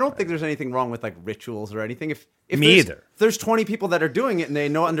there, and I don't think there's anything wrong with like rituals or anything. If Me there's- either. If there's 20 people that are doing it and they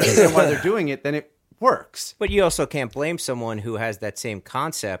don't understand why they're doing it, then it works. But you also can't blame someone who has that same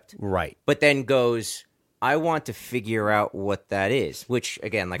concept, Right. but then goes, I want to figure out what that is. Which,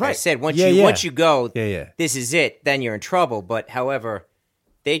 again, like I Right. said, once Yeah, you yeah. once you go, Yeah. this is it, then you're in trouble. But however,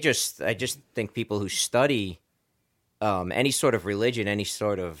 I just think people who study any sort of religion, any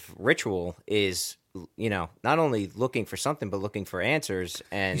sort of ritual is, not only looking for something, but looking for answers.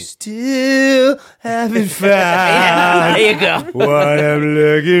 And Still haven't found there you go. what I'm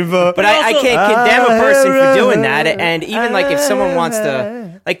looking for. But I can't condemn a person for doing that. And even like if someone wants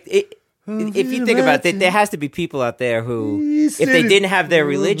to, like, if you think about it, there has to be people out there who, if they didn't have their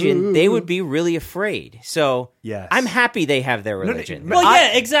religion, they would be really afraid. So Yes. I'm happy they have their religion. Well,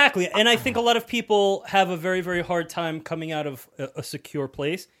 yeah, exactly. And I think a lot of people have a very, very hard time coming out of a secure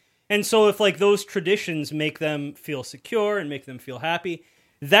place. And so if like those traditions make them feel secure and make them feel happy,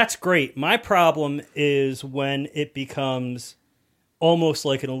 that's great. My problem is when it becomes almost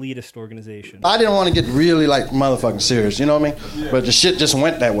like an elitist organization. I didn't want to get really like motherfucking serious, you know what I mean? But the shit just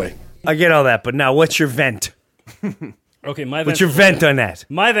went that way. I get all that, but now what's your vent? Okay, my What's vent's your a little vent on that?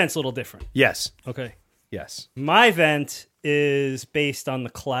 My vent's a little different. Yes. Okay. Yes. My vent is based on the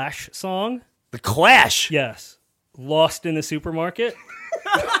Clash song. The Clash? Yes. Lost in the Supermarket.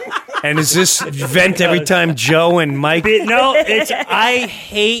 And is this vent every time Joe and Mike? No, it's I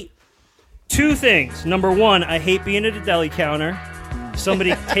hate two things. Number one, I hate being at a deli counter.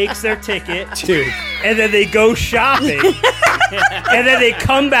 Somebody takes their ticket, dude, and then they go shopping, and then they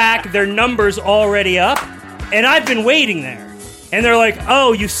come back, their number's already up, and I've been waiting there, and they're like,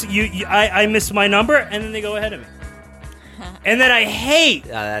 "Oh, I missed my number," and then they go ahead of me, and then I hate.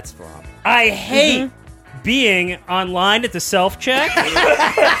 That's wrong. I hate being online at the self-check,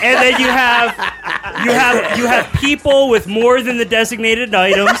 and then you have people with more than the designated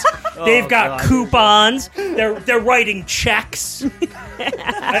items. They've got coupons. They're writing checks.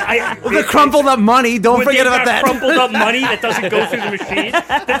 The crumpled up money. Don't forget about that. Crumpled up money that doesn't go through the machine.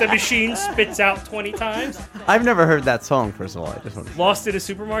 That the machine spits out 20 times. I've never heard that song. First of all, I just want to Lost in a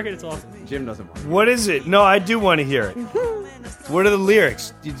Supermarket. It's awesome. Jim doesn't want. What is it? No, I do want to hear it. What are the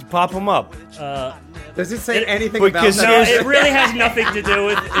lyrics? Did you pop them up? Does it say anything about that? No, it really has nothing to do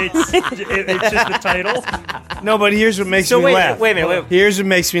with it's just the title. No, but here's what makes me laugh. Wait a minute. Here's what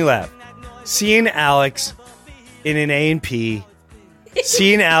makes me laugh. Seeing Alex in an A&P,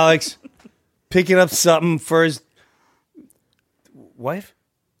 seeing Alex picking up something for his wife?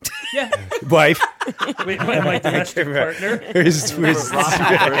 Yeah. Wife. Wait, my domestic partner.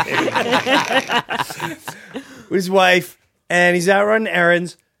 His wife, and he's out running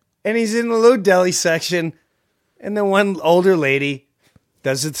errands, and he's in the little deli section, and then one older lady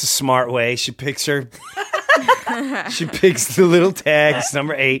does it the smart way. She picks the little tag, it's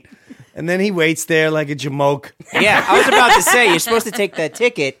number 8, and then he waits there like a jamoke. Yeah, I was about to say, you're supposed to take that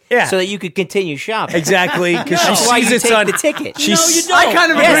ticket so that you could continue shopping. Exactly, because That's why you take the ticket. No, you don't. I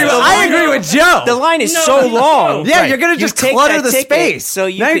kind of agree. I agree with Joe. The line is so long. Yeah, you're gonna just clutter the space. So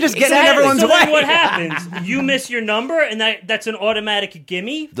now you're just getting in everyone's so way. then what happens? You miss your number, and that's an automatic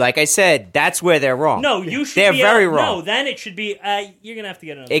gimme. Like I said, that's where they're wrong. No, you should. They're be very No, wrong. then it should be. You're gonna have to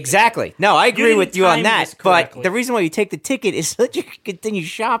get another. Exactly. No, I agree didn't with you on time that. this But correctly. the reason why you take the ticket is so that you can continue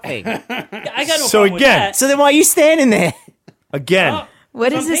shopping. I got no So problem with again- that. So then why are you standing there? Again.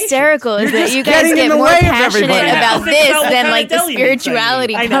 What is Some patience. hysterical is that you guys getting in get the more way of passionate everybody. about Think this about what than kind like of the deli meats I need.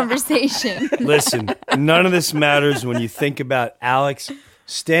 spirituality I know. conversation. Listen, none of this matters when you think about Alex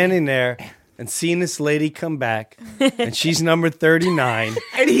standing there and seeing this lady come back, and she's number 39,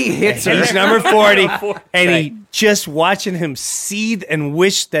 And he hits her. he's number 40, and he just watching him seethe and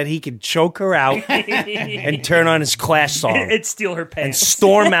wish that he could choke her out and turn on his Clash song and steal her and pants.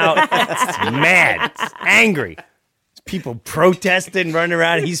 storm out mad, angry. People protesting, running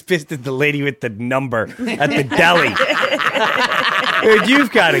around. He's pissed at the lady with the number at the deli. Dude,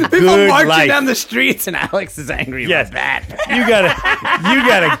 you've got a People good marching life. down the streets, and Alex is angry Yes. about that. You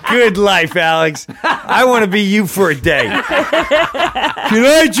got a good life, Alex. I want to be you for a day. Can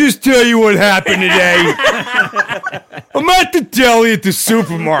I just tell you what happened today? I'm at the deli at the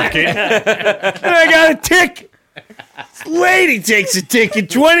supermarket, and I got a ticket. This lady takes a ticket,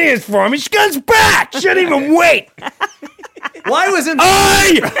 20 is for me. She comes back. She doesn't even wait. Why wasn't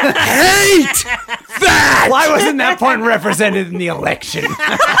I hate that. Why wasn't that part represented in the election?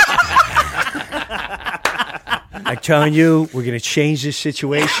 I'm telling you, we're going to change this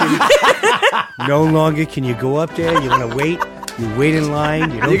situation. No longer can you go up there. You want to wait. You wait in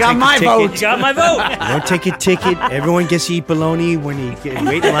line. You don't You got take my a ticket. vote. You got my vote. You don't take a ticket. Everyone gets to eat bologna when you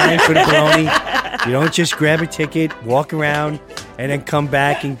wait in line for the bologna. You don't just grab a ticket, walk around, and then come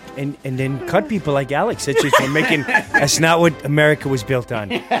back and then cut people like Alex. That's not what America was built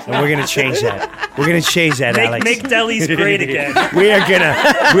on. And we're going to change that. We're going to change that, Alex. Make delis great again. We are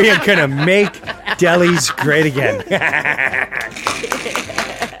gonna make delis great again.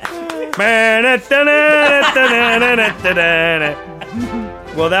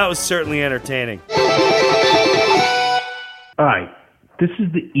 Well, that was certainly entertaining. All right, this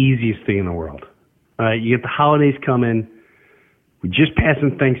is the easiest thing in the world. All right, you get the holidays coming. We're just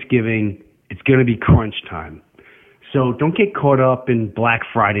passing Thanksgiving. It's going to be crunch time. So don't get caught up in Black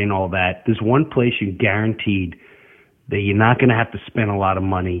Friday and all that. There's one place you're guaranteed that you're not going to have to spend a lot of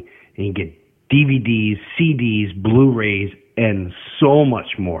money, and you get DVDs, CDs, Blu-rays, and so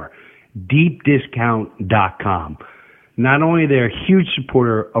much more. DeepDiscount.com. Not only they're a huge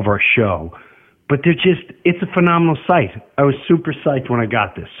supporter of our show, but it's a phenomenal site. I was super psyched when I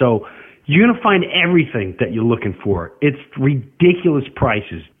got this. So you're going to find everything that you're looking for. It's ridiculous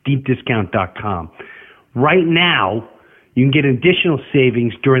prices, DeepDiscount.com. Right now, you can get additional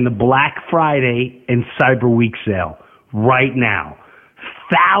savings during the Black Friday and Cyber Week sale. Right now.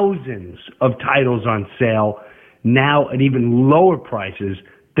 Thousands of titles on sale, now at even lower prices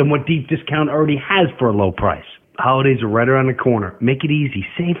than what Deep Discount already has for a low price. Holidays are right around the corner. Make it easy.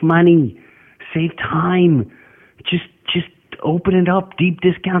 Save money. Save time. Just open it up.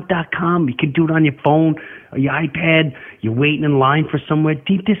 DeepDiscount.com. You can do it on your phone or your iPad. You're waiting in line for somewhere.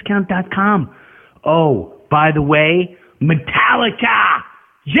 DeepDiscount.com. Oh, by the way, Metallica.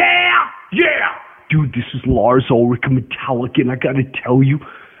 Yeah. Dude, this is Lars Ulrich of Metallica, and I gotta tell you,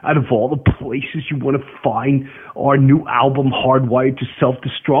 out of all the places you want to find our new album, Hardwired to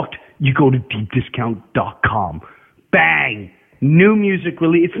Self-Destruct, you go to DeepDiscount.com. Bang! New music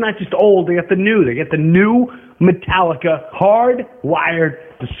release. It's not just old, they got the new. They got the new Metallica, Hardwired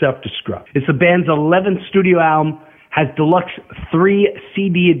to Self-Destruct. It's the band's 11th studio album, has deluxe 3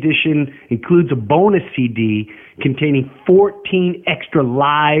 CD edition, includes a bonus CD containing 14 extra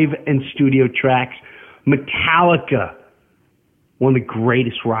live and studio tracks. Metallica, one of the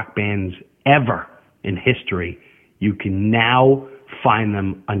greatest rock bands ever in history. You can now find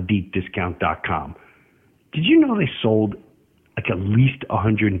them on DeepDiscount.com. Did you know they sold like at least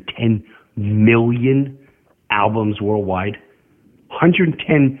 110 million albums worldwide?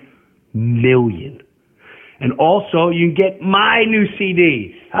 110 million. And also, you can get my new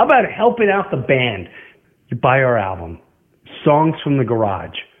CD. How about helping out the band? You buy our album, Songs from the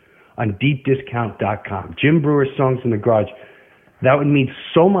Garage, on DeepDiscount.com. Jim Breuer, Songs from the Garage. That would mean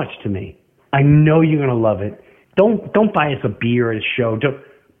so much to me. I know you're going to love it. Don't buy us a beer at a show. Don't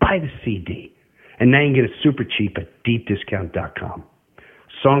buy the CD. And now you can get it super cheap at DeepDiscount.com.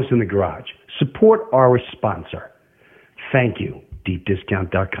 Songs in the Garage. Support our sponsor. Thank you,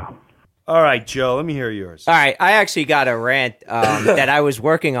 DeepDiscount.com. All right, Joe, let me hear yours. All right, I actually got a rant that I was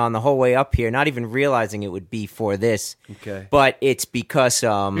working on the whole way up here, not even realizing it would be for this. Okay. But it's because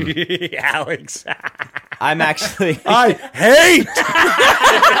Alex. I'm actually I hate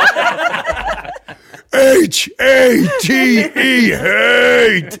H-A-T-E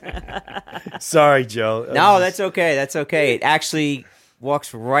hate. Sorry, Joe. No, that's okay. That's okay. It actually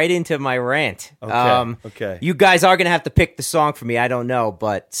walks right into my rant. Okay. You guys are going to have to pick the song for me. I don't know,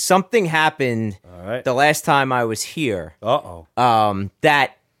 but something happened the last time I was here.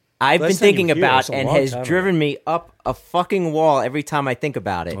 That I've been thinking about and has driven me up a fucking wall every time I think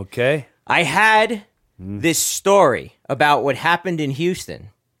about it. Okay. I had this story about what happened in Houston,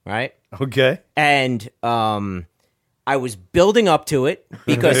 right? Okay. And I was building up to it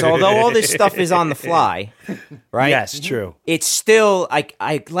because although all this stuff is on the fly, right? Yes, true. It's still,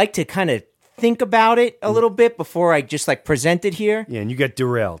 I like to kind of think about it a little bit before I just like present it here. Yeah, and you get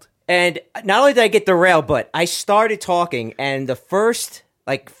derailed. And not only did I get derailed, but I started talking, and the first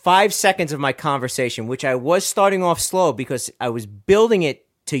like 5 seconds of my conversation, which I was starting off slow because I was building it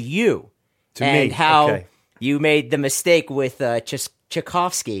to you. To and me. how Okay. you made the mistake with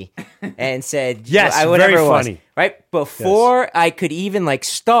Tchaikovsky and said, Yes, whatever very it was, funny. right? Before I could even like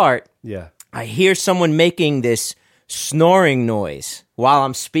start, Yeah. I hear someone making this snoring noise while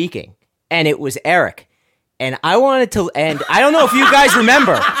I'm speaking, and it was Eric. And I wanted to, and I don't know if you guys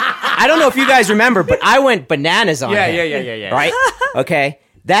remember. But I went bananas on him. Yeah. Right? Okay.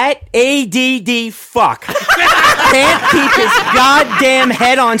 That ADD fuck can't keep his goddamn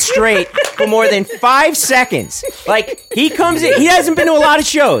head on straight for more than 5 seconds. Like, he comes in, he hasn't been to a lot of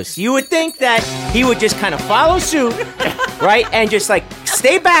shows. You would think that he would just kind of follow suit, right? And just like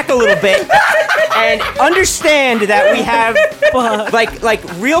stay back a little bit and understand that we have like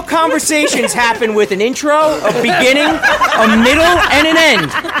real conversations happen with an intro, a beginning, a middle, and an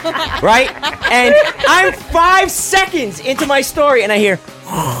end, right? And I'm 5 seconds into my story and I hear,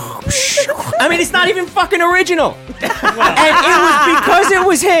 I mean, it's not even fucking original. And it was because it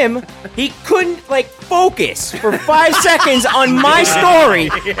was him, he couldn't, like, focus for 5 seconds on my story.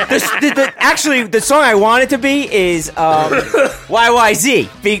 Actually, the song I want it to be is YYZ.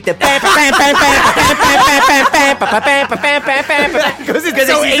 Beat the because he's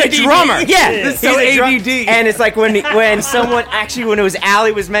a drummer. Yeah, It's so ADD. And it's like when someone, actually, when it was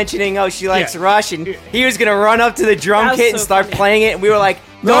Allie was mentioning, oh, she likes Rush, and he was going to run up to the drum kit and start playing it, and we were like,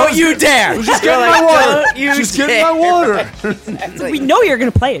 don't you dare! Just get my water. Just get my water. We know you're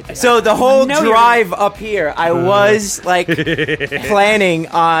going to play it. So the whole drive up here, I was like planning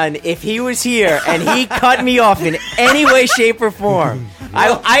on if he was here and he cut me off in any way, shape, or form.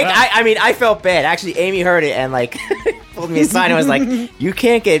 I mean, I felt bad. Actually, Amy heard it and like pulled me aside and was like, "You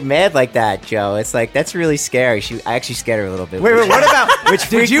can't get mad like that, Joe. It's like that's really scary." I actually scared her a little bit. Wait, what about? Which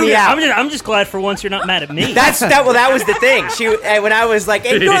freaked me out. I'm just glad for once you're not mad at me. Well, that was the thing. When I was like,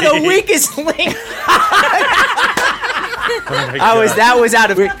 "Hey, you're the weakest link." That was out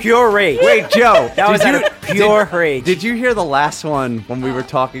of pure rage. Wait, Joe. That was out of pure rage. Did you hear the last one when we were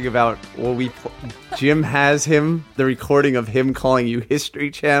talking about Jim has the recording of him calling you History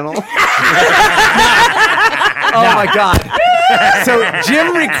Channel? Oh my God. So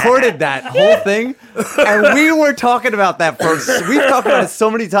Jim recorded that whole thing, and we were talking about that we've talked about it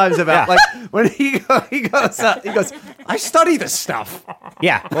so many times about like when he goes, I study this stuff.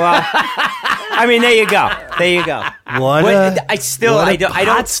 Yeah. Well, I mean, there you go. I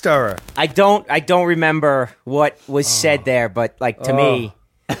don't stirrer. I don't remember what was said there, but like to me,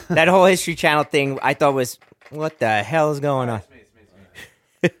 that whole History Channel thing, I thought was, what the hell is going on?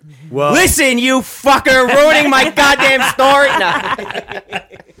 Well, listen, you fucker, ruining my goddamn story. No.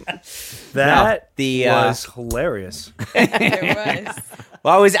 That was hilarious. It was.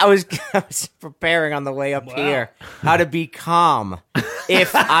 Well, I was preparing on the way up here how to be calm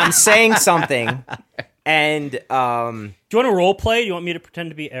if I'm saying something. And do you want to role play? Do you want me to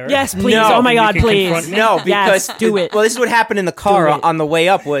pretend to be Eric? Yes, please. No, oh my God, please. No, because yes, do it. Well, this is what happened in the car on the way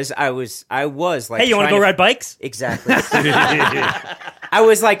up. Was I was like, hey, you want to go ride bikes? Exactly. I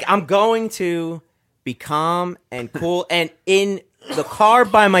was like, I'm going to be calm and cool, and in the car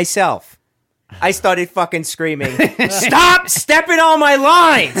by myself, I started fucking screaming, "Stop stepping on my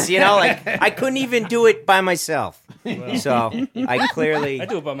lines!" You know, like I couldn't even do it by myself. Well, so I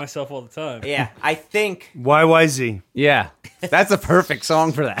do it by myself all the time. Yeah, I think YYZ. Yeah, that's a perfect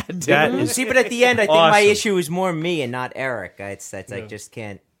song for that. See, but at the end, I think my issue is more me and not Eric. I just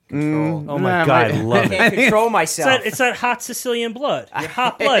can't control. Oh my God, I love it. I can't control myself. It's that hot Sicilian blood. You're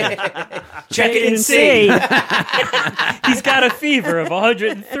hot blooded. Check it and see. He's got a fever of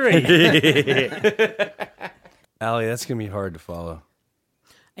 103. Allie, that's gonna be hard to follow.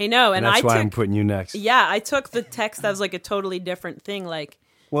 I know, and that's why I'm putting you next. Yeah, I took the text as like a totally different thing. Like,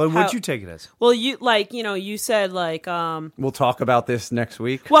 well, what'd you take it as? Well, you said like, we'll talk about this next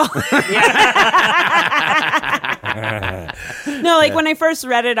week. Well, no, like when I first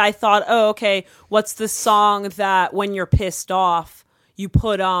read it, I thought, oh, okay, what's the song that when you're pissed off you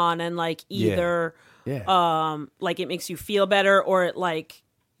put on and like either, like it makes you feel better or it like,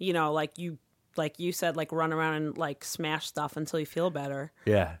 like you said, like run around and like smash stuff until you feel better.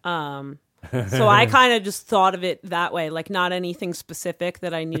 Yeah. So I kind of just thought of it that way, like not anything specific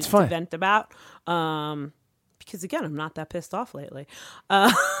that I needed to vent about. Because again, I'm not that pissed off lately.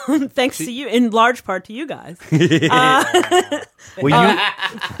 Thanks to you, in large part to you guys. Will you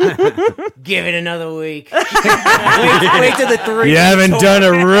give it another week? wait till the 3. You haven't done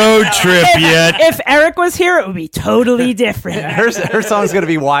a road trip yet. If Eric was here, it would be totally different. Her song's gonna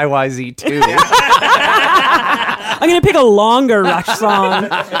be YYZ too. I'm gonna pick a longer Rush song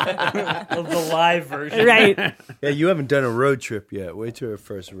of the live version, right? Yeah, you haven't done a road trip yet. Wait till our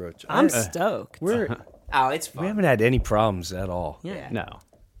first road trip. I'm stoked. It's fun. We haven't had any problems at all. Yeah. No.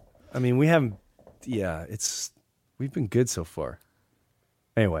 I mean, we haven't. Yeah, we've been good so far.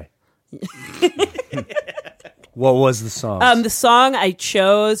 Anyway, what was the song? The song I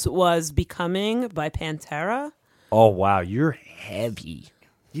chose was "Becoming" by Pantera. Oh wow, you're heavy.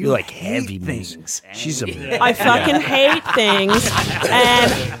 You like heavy things. She's a. I fucking hate things,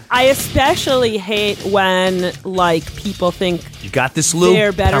 and I especially hate when like people think you got this, Lou.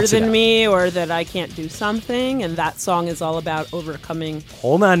 They're better than me, or that I can't do something. And that song is all about overcoming.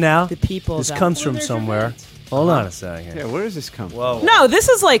 Hold on now. The people. This comes from somewhere. Hold on a second. Yeah, where does this come from? Whoa. No, this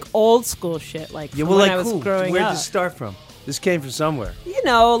is like old school shit. Like yeah, from well, when like I was growing Where'd up. this start from? This came from somewhere.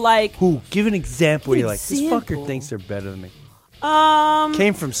 Like who? Give an example. Where you're like, this example. fucker thinks they're better than me.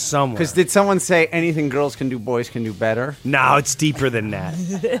 Came from somewhere. Because did someone say anything girls can do, boys can do better? No, it's deeper than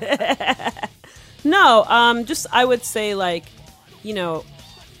that. No, just I would say like,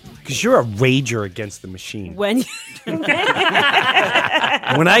 because you're a rager against the machine. When you when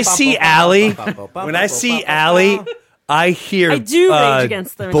I see Allie, I hear I do rage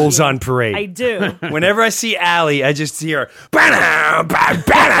against the Bulls machine. on Parade. I do. Whenever I see Allie, I just hear "Ba-dow,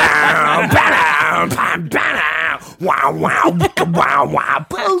 ba-dow, ba-dow, ba-dow, wow, wow, wow, wow,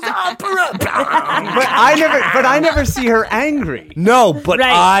 Bulls on Parade." But I never see her angry. No, but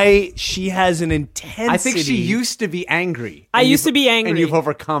she has an intensity. I think she used to be angry. I used to be angry, and you've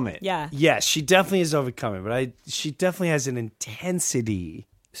overcome it. Yeah. Yes, she definitely has overcome it, but she definitely has an intensity.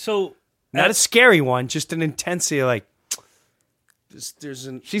 So not a scary one, just an intensity like.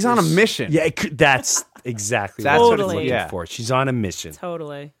 She's on a mission. Yeah, that's exactly That's what I'm totally. looking for. She's on a mission.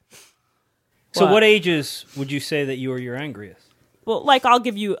 Totally. So what ages would you say that you are your angriest? Well, like I'll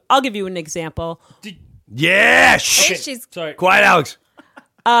give you an example. Yeah, shit. Sorry. Quiet, Alex.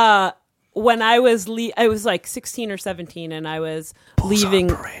 When I was I was like 16 or 17, and I was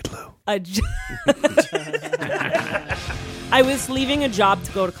leaving I was leaving a job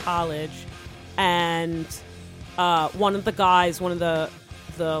to go to college, and one of the guys, one of the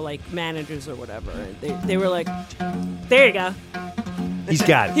like managers or whatever, they were like, "There you go." He's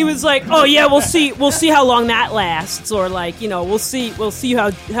got it. He was like, "Oh yeah, we'll see how long that lasts," or like, we'll see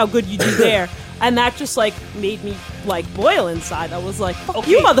how good you do there. And that just like made me like boil inside. I was like, "Fuck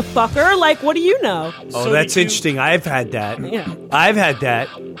you, motherfucker! Like, what do you know?" Oh, that's interesting. I've had that. Yeah. I've had that.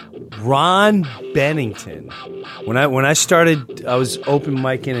 Ron Bennington. When I started, I was open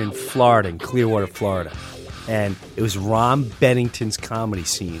micing in Florida, in Clearwater, Florida, and it was Ron Bennington's comedy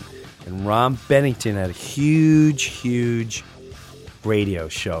scene. And Ron Bennington had a huge radio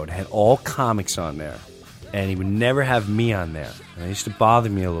show. It had all comics on there, and he would never have me on there. And it used to bother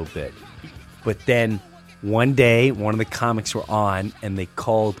me a little bit. But then one day, one of the comics were on, and they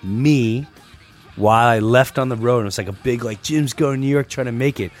called me while I left on the road. And it was like a big, like, Jim's going to New York trying to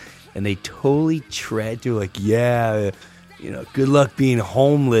make it. And they totally tread to like, yeah, good luck being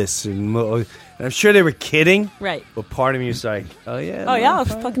homeless. And I'm sure they were kidding. Right. But part of me was like, oh, yeah. Oh, yeah, I'll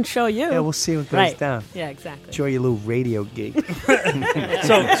fucking show you. Yeah, we'll see what goes down. Yeah, exactly. Enjoy your little radio gig.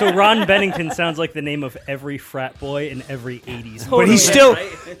 So Ron Bennington sounds like the name of every frat boy in every 80s. But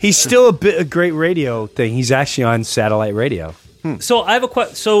he's still a great radio thing. He's actually on satellite radio. So I have a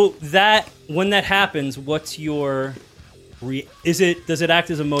question. So that when that happens, what's your does it act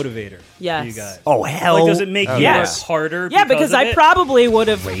as a motivator? Yes. For you guys? Oh, hell. Like, does it make you work harder? Yeah, because I probably would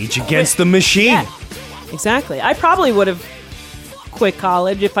have Rage Against the Machine. Yeah, exactly. I probably would have quit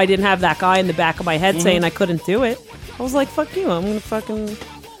college if I didn't have that guy in the back of my head saying I couldn't do it. I was like, "Fuck you! I'm gonna fucking."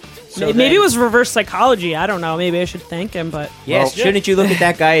 Maybe it was reverse psychology. I don't know. Maybe I should thank him, but yes, shouldn't you look at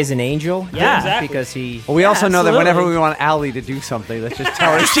that guy as an angel? Yeah, exactly. Because he. Well, we also know that whenever we want Allie to do something, let's just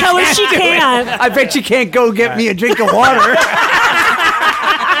tell her she tell her she can't. I bet she can't go get me a drink of water.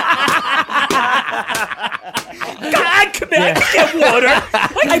 God, come here, I can get water.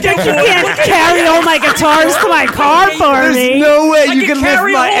 I bet you can't carry all my guitars to my car for me. There's no way you can lift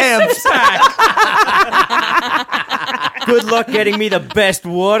my amps. Good luck getting me the best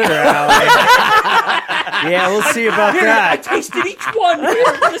water, Allie. Yeah, we'll see about I that. tasted each one.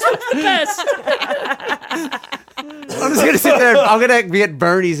 This one's the best. I'm just gonna sit there. I'm gonna be at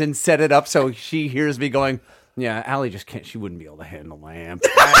Bernie's and set it up so she hears me going, "Yeah, Allie just can't. She wouldn't be able to handle my amp."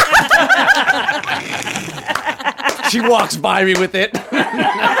 She walks by me with it.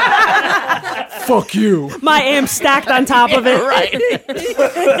 Fuck you. My amp stacked on top of it. Right.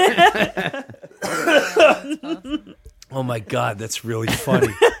 Oh my God, that's really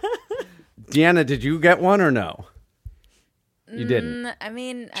funny. Deanna, did you get one or no? You didn't. I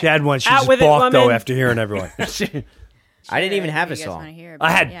mean, She had one. She Out just with it, balked, though, woman. after hearing everyone. I didn't even have a song.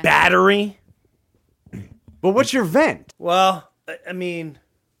 I had Battery. But what's your vent? Well, I mean,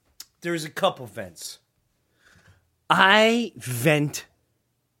 there's a couple vents. I vent.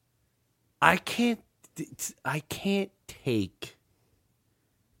 I can't take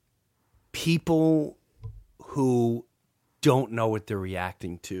people who don't know what they're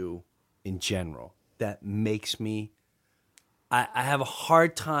reacting to in general. That makes me. I have a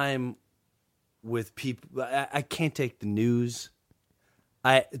hard time with people. I can't take the news.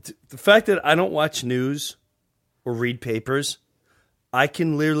 The fact that I don't watch news or read papers, I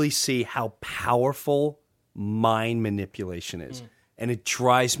can literally see how powerful mind manipulation is. And it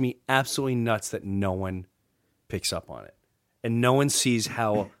drives me absolutely nuts that no one picks up on it. And no one sees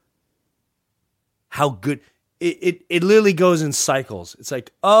how good it literally goes in cycles. It's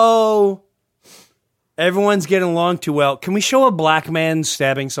like, oh, everyone's getting along too well. Can we show a black man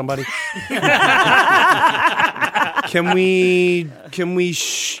stabbing somebody? Can we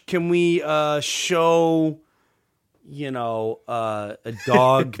show, a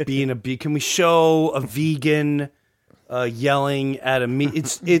dog being a bee? Can we show a vegan yelling at a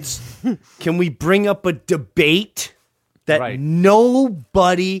meat? It's. Can we bring up a debate that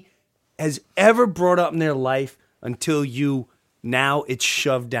nobody has ever brought up in their life until now it's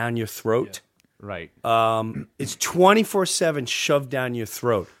shoved down your throat? Yeah. Right. It's 24/7 shoved down your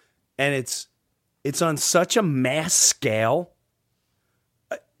throat, and it's on such a mass scale.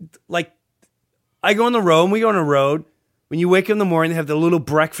 Like, I go on the road, and we go on the road. When you wake up in the morning, they have the little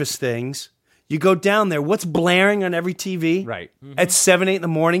breakfast things. You go down there. What's blaring on every TV? Right. At 7, 8 in the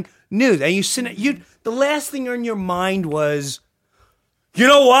morning? News. And you sit. The last thing on your mind was, you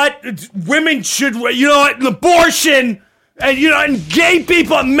know what? Women should. You know what? Abortion. And and gay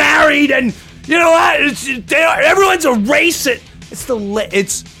people are married. And you know what? Everyone's a racist.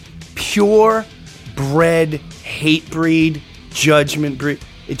 It's pure bred hate breed, judgment breed.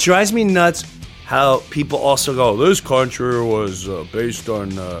 It drives me nuts how people also go, this country was based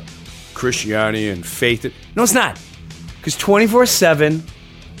on Christianity and faith. No, it's not. Because 24/7,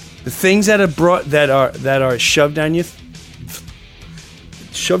 the things that are shoved down your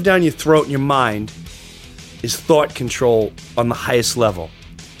throat and your mind, is thought control on the highest level.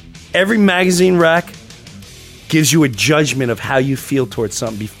 Every magazine rack gives you a judgment of how you feel towards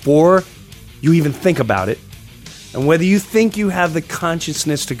something before you even think about it. And whether you think you have the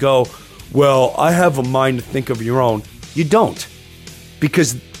consciousness to go, well, I have a mind to think of your own, you don't.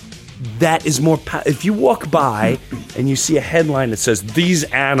 Because that is more if you walk by and you see a headline that says these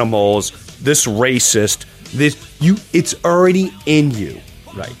animals, this racist, it's already in you.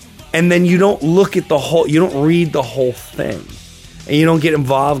 Right. And then you don't look at you don't read the whole thing. And you don't get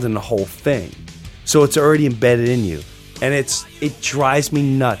involved in the whole thing. So it's already embedded in you. And it drives me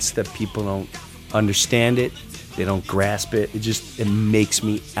nuts that people don't understand it. They don't grasp it. It makes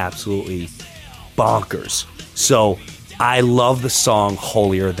me absolutely bonkers. So I love the song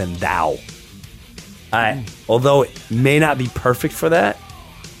Holier Than Thou. Although it may not be perfect for that,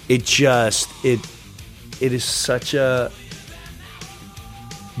 it is such a...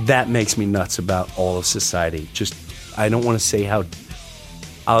 That makes me nuts about all of society. Just, I don't want to say how...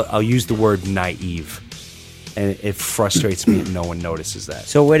 I'll use the word naive. And it frustrates me that no one notices that.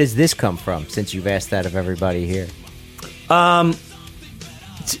 So where does this come from, since you've asked that of everybody here?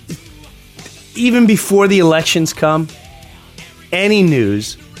 Even before the elections come, any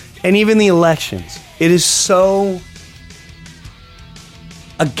news, and even the elections, it is so...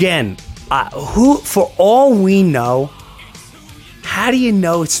 Again, for all we know, how do you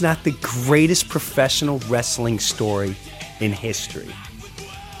know it's not the greatest professional wrestling story in history?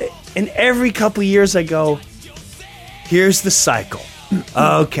 And every couple of years I go, here's the cycle.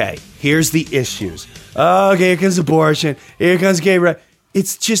 Okay, here's the issues. Okay, here comes abortion. Here comes gay rights.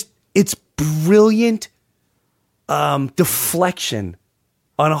 It's brilliant deflection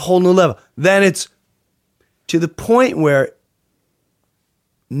on a whole new level. Then it's to the point where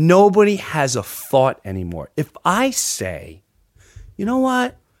nobody has a thought anymore. If I say, you know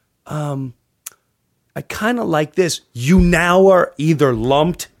what, I kind of like this, you now are either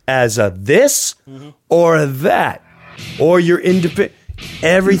lumped as a this or a that, or you're independent.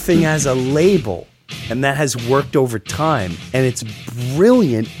 Everything has a label, and that has worked over time, and it's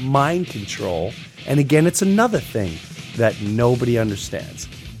brilliant mind control. And again, it's another thing that nobody understands,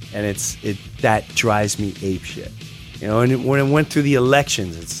 and that drives me apeshit. You know, and when it went through the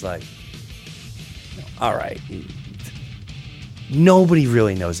elections, it's like, all right, nobody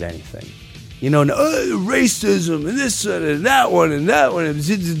really knows anything. You know, racism and this and that one and that one and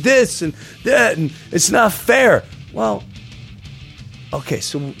this and that, and it's not fair. Well, okay,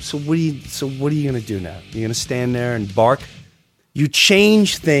 so what are you gonna do now? You're gonna stand there and bark? You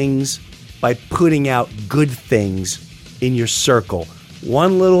change things by putting out good things in your circle.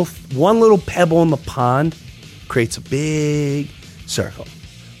 One little pebble in the pond creates a big circle.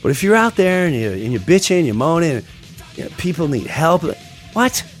 But if you're out there and you're bitching, you're moaning, and people need help,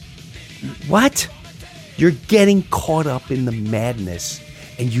 What? You're getting caught up in the madness,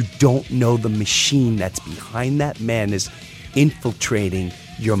 and you don't know the machine that's behind that madness infiltrating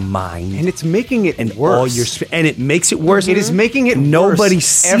your mind, and it's making it worse. And it makes it worse. It is making it nobody worse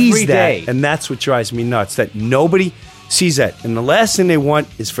sees every that, day. and that's what drives me nuts. That nobody sees that, and the last thing they want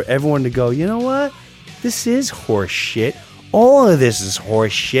is for everyone to go, you know what? This is horse shit. All of this is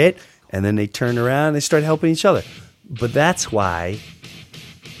horse shit, and then they turn around and they start helping each other. But that's why.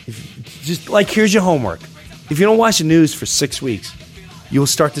 Just like, here's your homework. If you don't watch the news for 6 weeks, you'll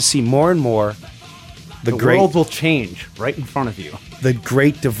start to see more and more the world will change right in front of you. The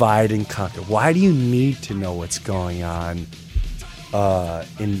great divide and conquer. Why do you need to know what's going on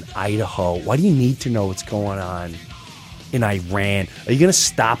in Idaho? Why do you need to know what's going on in Iran? Are you going to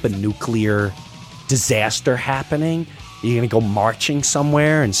stop a nuclear disaster happening? Are you going to go marching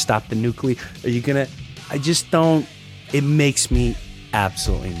somewhere and stop the nuclear? Are you going to... I just don't... It makes me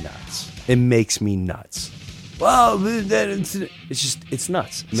absolutely nuts. It makes me nuts. Well, it's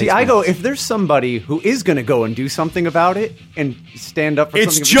nuts. See, I go, if there's somebody who is going to go and do something about it and stand up for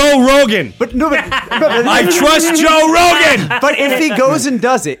it's something... It's Joe Rogan! But I trust Joe Rogan! But if he goes and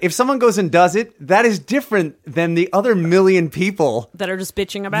does it, if someone goes and does it, that is different than the other million people... that are just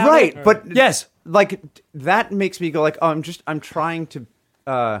bitching about it? Right, but yes, like, that makes me go like, oh, I'm trying to...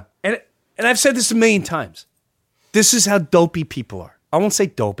 And I've said this a million times. This is how dopey people are. I won't say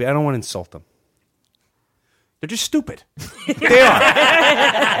dopey. I don't want to insult them. They're just stupid. They are.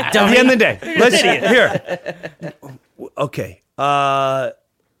 At the end of the day. Let's here. Okay.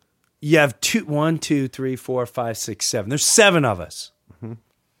 You have 1, 2, 3, 4, 5, 6, 7. There's 7 of us. Mm-hmm.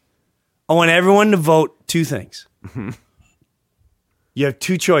 I want everyone to vote 2 things. Mm-hmm. You have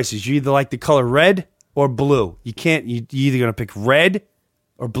 2 choices. You either like the color red or blue. You can't. You're either going to pick red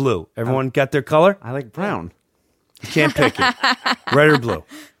or blue. Everyone got their color? I like brown. You can't pick it. Red or blue.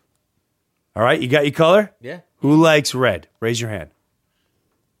 All right, you got your color? Yeah. Who likes red? Raise your hand.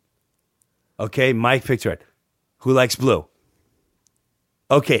 Okay, Mike picked red. Who likes blue?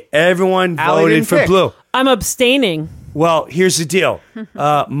 Okay, everyone voted for blue. I'm abstaining. Well, here's the deal.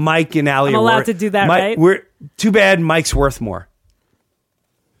 Mike and Allie I'm allowed to do that, right? Too bad Mike's worth more.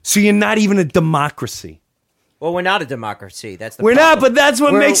 So you're not even a democracy. Well, we're not a democracy. That's the We're problem. not, but that's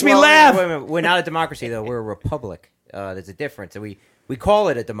what makes me laugh. Wait. We're not a democracy, though. We're a republic. There's a difference. We call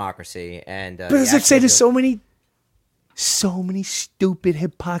it a democracy. But as I say, there's so many stupid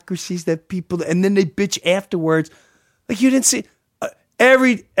hypocrisies that people, and then they bitch afterwards. Like you didn't see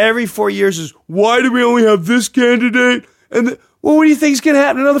every 4 years is why do we only have this candidate? And what do you think is going to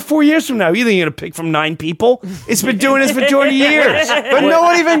happen another 4 years from now? You think you're going to pick from 9 people? It's been doing this for 20 years. But no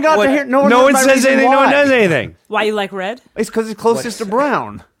one even got to hear. No one says anything. No one does anything. Why you like red? It's because it's closest to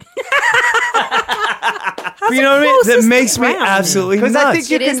brown. You know what I mean? That makes me absolutely nuts. I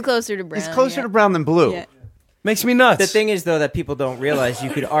think it is closer to brown. It's closer to brown than blue. Yeah. Makes me nuts. The thing is, though, that people don't realize you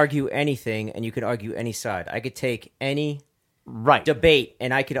could argue anything and you could argue any side. I could take any debate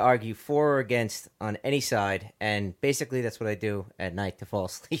and I could argue for or against on any side, and basically that's what I do at night to fall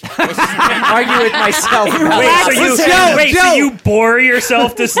asleep. Argue with myself. So you bore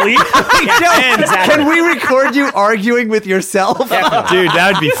yourself to sleep? Can we record you arguing with yourself? Dude,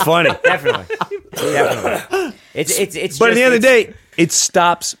 that would be funny. Definitely. It's but at the end of the day, it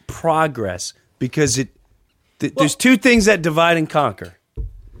stops progress because there's two things that divide and conquer: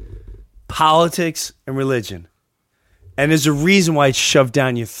 politics and religion. And there's a reason why it's shoved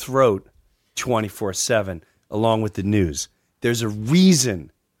down your throat 24/7, along with the news. There's a reason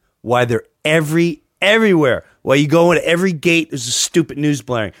why they're everywhere. Why you go into every gate, there's a stupid news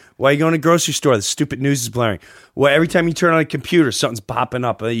blaring. Why you go in a grocery store, the stupid news is blaring. Why every time you turn on a computer, something's popping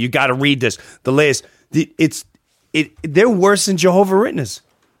up. You got to read this. The latest. They're worse than Jehovah's Witnesses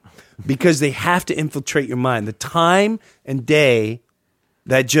because they have to infiltrate your mind. The time and day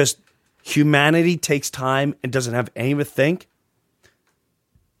that just humanity takes time and doesn't have any to think,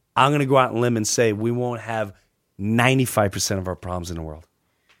 I'm going to go out on a limb and say we won't have 95% of our problems in the world.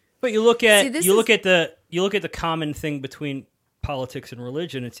 But you look at the common thing between politics and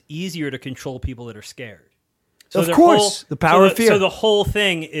religion. It's easier to control people that are scared. So of course, the power of fear. So the whole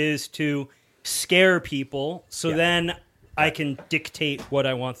thing is to scare people. So then I can dictate what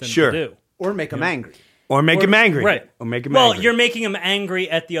I want them to do, or make them angry. Or make them angry. Right. Or make them angry. Well, you're making them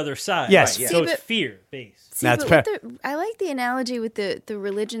angry at the other side. Yes. Right. So it's fear-based. That's fair. I like the analogy with the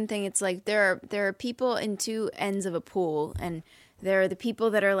religion thing. It's like there are people in two ends of a pool, and there are the people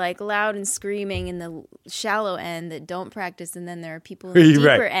that are like loud and screaming in the shallow end that don't practice, and then there are people in the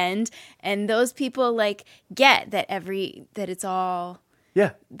deeper end, and those people like get that it's all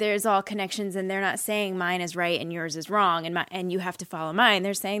there's all connections, and they're not saying mine is right and yours is wrong, and you have to follow mine.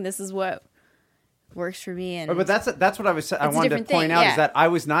 They're saying this is what works for me. And but that's what I was saying. I wanted to point out is that I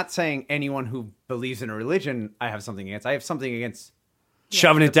was not saying anyone who believes in a religion I have something against. I have something against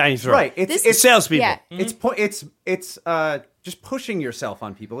shoving it down your throat. Right. It's salespeople. Yeah. It's just pushing yourself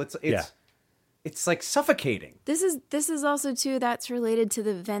on people. It's like suffocating. This is also too that's related to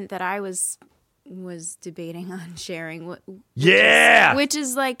the event that I was debating on sharing. Which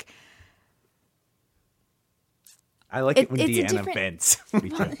is like. I like it when Deanna vents.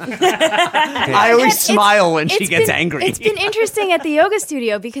 I always smile when she gets angry. It's been interesting at the yoga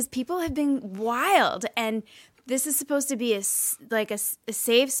studio because people have been wild, and this is supposed to be a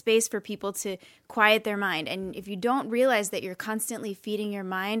safe space for people to quiet their mind. And if you don't realize that you're constantly feeding your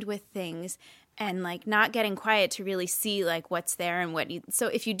mind with things and like not getting quiet to really see like what's there and so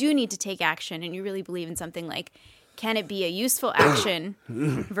if you do need to take action and you really believe in something, like, can it be a useful action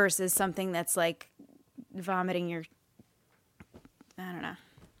versus something that's like vomiting your, I don't know.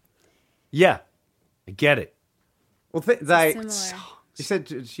 Yeah, I get it. Well, she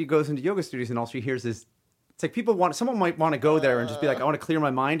said she goes into yoga studios and all she hears is, it's like someone might want to go there and just be like, I want to clear my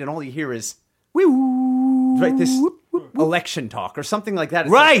mind, and all you hear is, right, this election talk or something like that.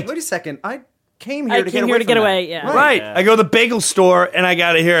 It's right. Like, wait a second, I came here to get away. Yeah. Right. Yeah. I go to the bagel store and I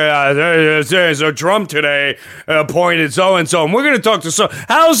got to hear, there's a Trump today appointed so-and-so, and we're going to talk to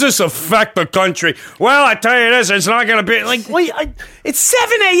how does this affect the country? Well, I tell you this, it's not going to be, like, wait, it's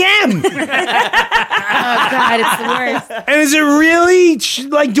 7 a.m. Oh, God, it's the worst. And is it really,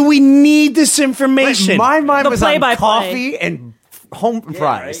 like, do we need this information? My mind was on coffee and home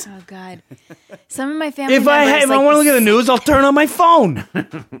fries. Oh, God. Some of my family If I want to look at the news, I'll turn on my phone.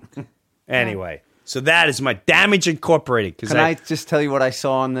 Anyway, so that is my Damage Incorporated. Can I just tell you what I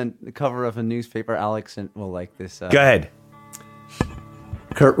saw on the cover of a newspaper, Alex? And like this. Go ahead.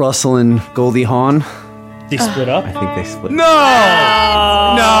 Kurt Russell and Goldie Hawn They split up? I think they split. No!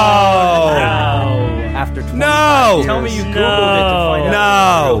 After 25 No! Tell me you Googled it to find out.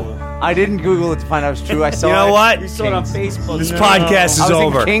 No! I didn't Google it to find out it was true. I saw You know it. what? You saw it on Facebook. This podcast is I was in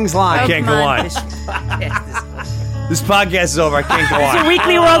over. King's Line. I can't go on. This podcast is over. I can't go on. Your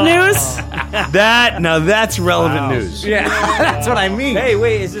weekly world news? That's relevant news. Yeah, that's what I mean. Hey,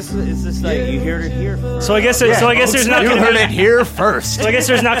 wait, is this like you heard it here first? So I guess there's not You going heard to it here first. So I guess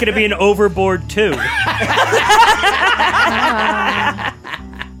there's not going to be an Overboard 2.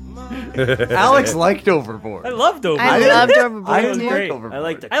 Alex liked Overboard. I loved Overboard. I loved Overboard. I didn't too. like great. Overboard. I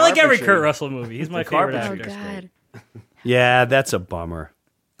like every carpentry. Kurt Russell movie. He's my favorite carpentry. actor. Oh God. Yeah, that's a bummer.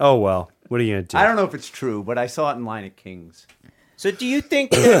 Oh well. What are you gonna do? I don't know if it's true, but I saw it in line at King's. So do you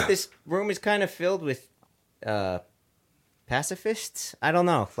think that this room is kind of filled with pacifists? I don't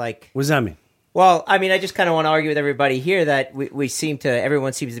know. Like, What does that mean? well, I mean, I just kind of want to argue with everybody here that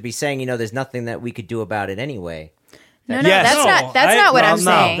everyone seems to be saying, there's nothing that we could do about it anyway. No, Yes. that's not what I'm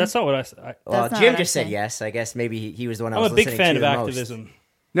saying. That's not what I said. Well, That's not Jim what just I'm said saying. yes. I guess maybe he was the one I I'm was a big listening fan to of the most. activism.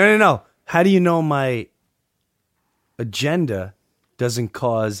 No. How do you know my agenda doesn't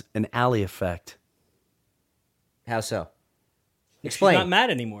cause an alley effect? How so? She's Explain. not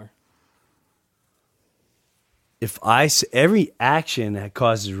mad anymore. If every action that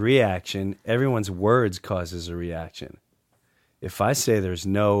causes a reaction, everyone's words causes a reaction. If I say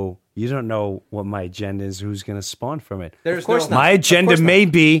you don't know what my agenda is, who's going to spawn from it? Of course not. My agenda may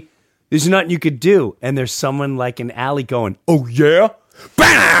be there's nothing you could do, and there's someone like an alley going, "Oh yeah,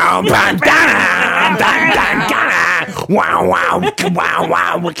 bam, bam, bam, bam, bam, wow, wow,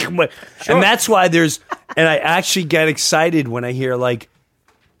 wow, wow." And that's why and I actually get excited when I hear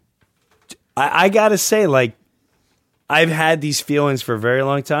I gotta say, I've had these feelings for a very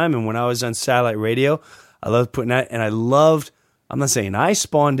long time, and when I was on satellite radio, I loved putting that, and I'm not saying I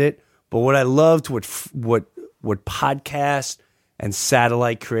spawned it, but what I loved, what podcast and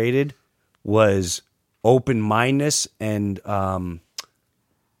satellite created was open-mindedness, and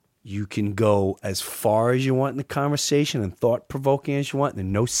you can go as far as you want in the conversation and thought-provoking as you want,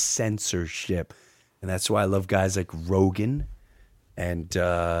 and no censorship. And that's why I love guys like Rogan. And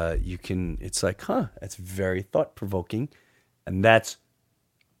it's like, that's very thought-provoking. And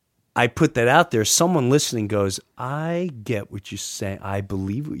I put that out there. Someone listening goes, I get what you're saying. I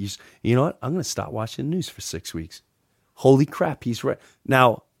believe what you know what? I'm going to stop watching the news for 6 weeks. Holy crap, he's right.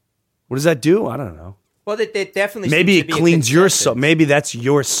 Now, what does that do? I don't know. Well, it definitely Maybe seems it to be a cleans your consensus. soul. Maybe that's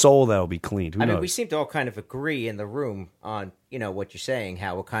your soul that'll be cleaned. Who knows? We seem to all kind of agree in the room on, what you're saying,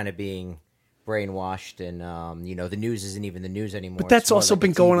 how we're kind of being brainwashed and, the news isn't even the news anymore. But that's It's more also like a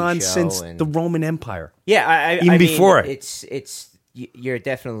been going TV on show since and- the Roman Empire. Yeah, Even before it. It's you're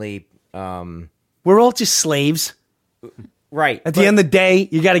definitely... We're all just slaves. Right. At the end of the day,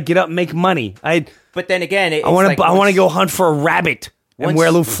 you got to get up and make money. But then again, I want to go hunt for a rabbit and once- wear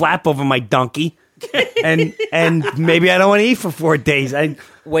a little flap over my donkey, and maybe I don't want to eat for 4 days.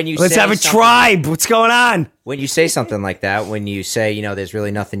 Let's have a tribe. What's going on? When you say something like that, when you say there's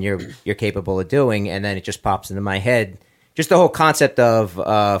really nothing you're capable of doing, and then it just pops into my head, just the whole concept of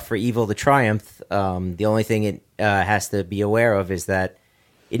for evil to triumph. The only thing it has to be aware of is that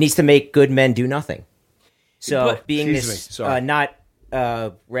it needs to make good men do nothing. So being not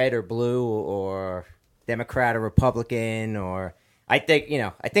red or blue or Democrat or Republican or I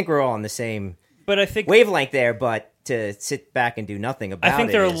think we're all on the same wavelength there, but to sit back and do nothing about it. I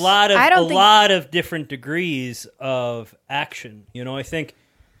think there are a lot of different degrees of action. I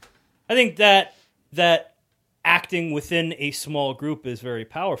think that acting within a small group is very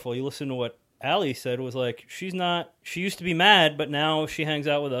powerful. You listen to what Allie said was like, she used to be mad, but now she hangs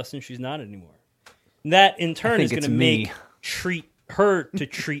out with us and she's not anymore. And that in turn is going to treat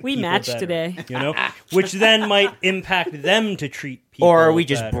we people matched better, today. which then might impact them to treat people Or are we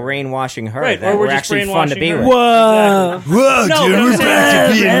just better. brainwashing her? Right, that or we're we're just actually fun to be brainwashing with. her. Exactly. Whoa, No, dude, but we're I'm back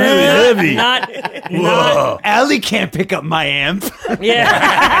to being really heavy. Not Allie can't pick up my amp.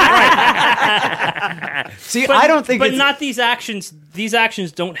 See, but, I don't think but not these actions. These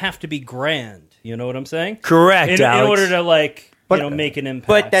actions don't have to be grand. You know what I'm saying? Correct, In Alex. order to make an impact.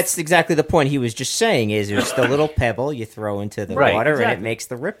 But that's exactly the point he was just saying. Is it's the little pebble you throw into the water and it makes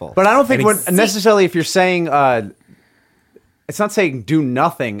the ripple. But I don't think And necessarily if you're saying it's not saying do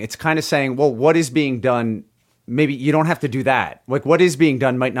nothing. It's kind of saying, well, what is being done? Maybe you don't have to do that. Like what is being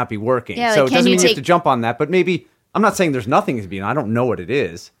done might not be working. Yeah, so like, it doesn't can you mean you have take- to jump on that. But maybe I'm not saying there's nothing to be done. I don't know what it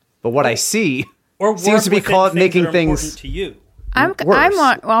is, but what I see or seems to be work within things making that are things important to you. I'm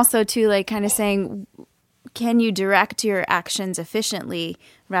worse. also too kind of saying can you direct your actions efficiently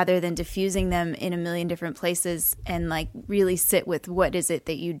rather than diffusing them in a million different places and like really sit with what is it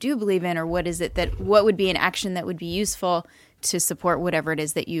that you do believe in, or what would be an action that would be useful to support whatever it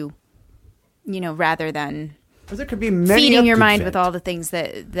is that you know, rather than there could be feeding your mind with all the things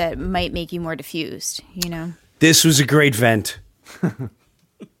that might make you more diffused, you know? This was a great vent.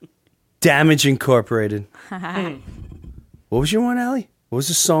 Damage Incorporated. What was your one, Allie? What was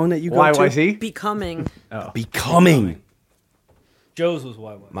the song that you go to? YYZ? Becoming. Oh. Becoming. Joe's was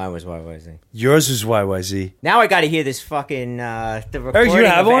YYZ. Mine was YYZ. Yours was YYZ. Now I got to hear this fucking the recording Eric, you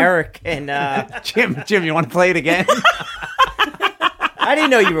have of one? Eric and Jim, you want to play it again? I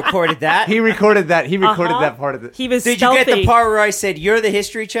didn't know you recorded that. He recorded that. He recorded that part of it. He was Did stealthy. you get the part where I said you're the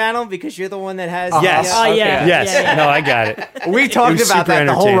History Channel because you're the one that has? Yes. Oh, yeah. Yes. Yeah. No, I got it. We talked was about super that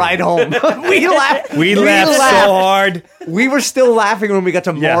the whole ride home. We laughed. We laughed so hard. We were still laughing when we got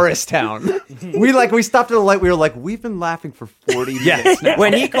to Morristown. We stopped at a light. We were like, we've been laughing for 40 minutes now.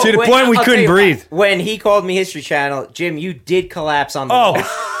 When he called, To the point we I'll couldn't tell you breathe. what, when he called me History Channel, Jim, you did collapse on the wall.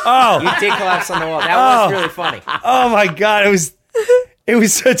 Oh. You did collapse on the wall. That was really funny. Oh my God. It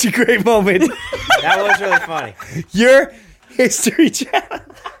was such a great moment. That was really funny. Your History Channel.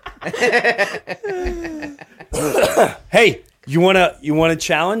 Hey, you wanna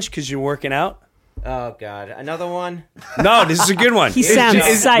challenge because you're working out? Oh God, another one? No, this is a good one. He sounds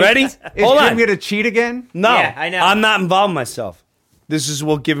psyched. Ready? Is Hold Jim on. going to cheat again? No, Yeah, I know. I'm not involving myself.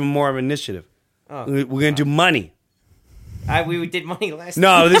 We'll give him more of an initiative. Oh. We're gonna do money. We did money last time.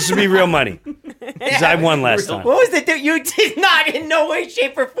 No, this will be real money. Because I won last time. What was the you did not in no way,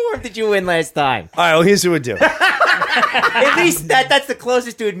 shape, or form did you win last time. All right, well, here's what we'll do. At least that's the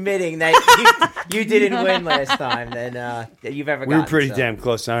closest to admitting that you didn't win last time that you've ever We were gotten. pretty so. damn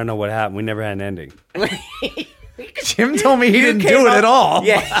close. I don't know what happened. We never had an ending. Jim told me he You didn't came do it up- at all.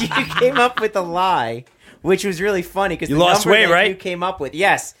 Yeah, you came up with a lie, which was really funny because You the lost number weight, that right? you came up with,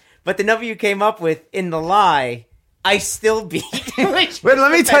 yes, but the number you came up with in the lie, I still beat. But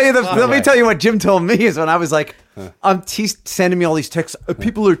let me tell you what Jim told me is when I was like, he's sending me all these texts.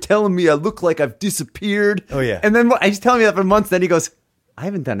 People are telling me I look like I've disappeared. Oh, yeah. And then he's telling me that for months. Then he goes, I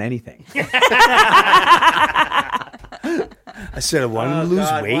haven't done anything. I said I wanted to lose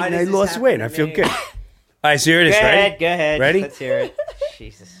God, weight, why and I does this lost happen weight, to and I feel me? good. All right, so here it is. Ready? Go ahead. Ready? Let's hear it.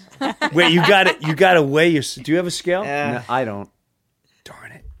 Jesus. Wait, you got it. You got to weigh your. Do you have a scale? No, I don't.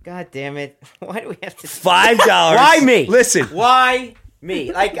 Darn it. God damn it! Why do we have to? $5. Why me? Listen. Why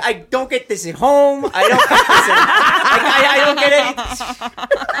me? Like I don't get this at home. I don't get this. I don't get it.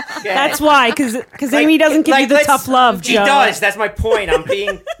 That's why, because Amy doesn't give you the tough love, He Joe. does. That's my point. I'm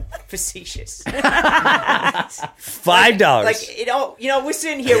being facetious. $5. Like we're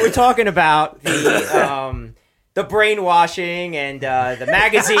sitting here. We're talking about the brainwashing and the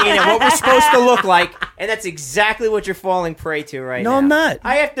magazine and what we're supposed to look like, and that's exactly what you're falling prey to right now. No, I'm not.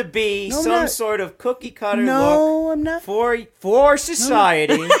 I have to be No, I'm some not. sort of cookie cutter No, look I'm not. for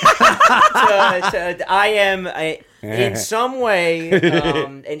society. I am in some way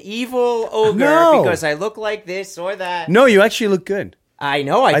an evil ogre No. because I look like this or that. No, you actually look good. I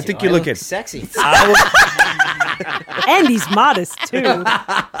know. I do. think you I look look good. sexy. And he's modest, too.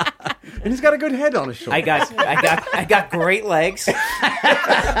 And he's got a good head on his shoulder. I got great legs.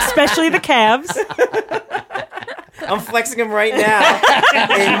 Especially the calves. I'm flexing them right now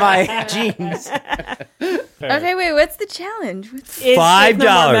in my jeans. Okay, wait. What's the challenge?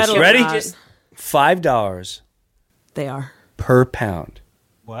 $5. Ready? Just $5 They are. per pound.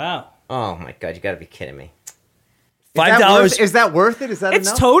 Wow. oh my God! You got to be kidding me. $5. Is that worth it? Is that It's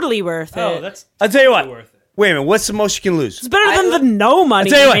enough? totally worth it. Oh, that's I'll tell you what. worth it. Wait a minute. What's the most you can lose? It's better than the no money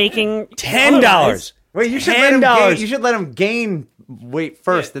I'll tell you you're what. making. $10. Wait, you should $10. you should let him gain weight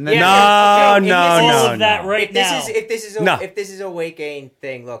first, and then No, okay, no, if this is- no, all of that no. right If this now. is if this is a, No. if this is a weight gain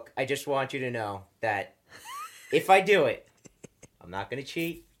thing, look, I just want you to know that if I do it, I'm not going to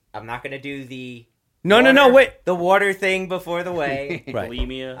cheat. I'm not going to do the Wait. the water thing before the weigh. Right.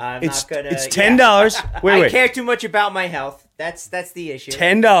 bulimia. I'm It's not gonna. it's $10. I Wait. care too much about my health. That's the issue.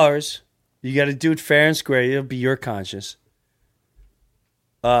 $10. You got to do it fair and square. It'll be your conscience.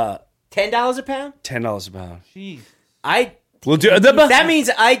 $10 a pound. $10 a pound. We'll do That means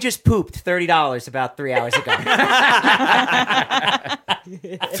I just pooped $30 about 3 hours ago.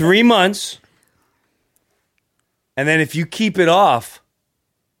 3 months. And then if you keep it off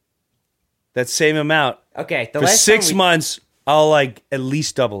that same amount Okay, for 6 months, I'll like at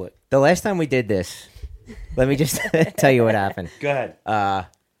least double it. The last time we did this, let me just tell you what happened. Go ahead.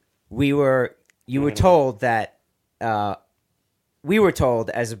 You were told that we were told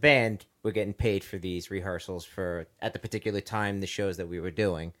as a band we're getting paid for these rehearsals for at the particular time the shows that we were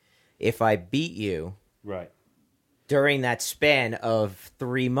doing. If I beat you Right. During that span of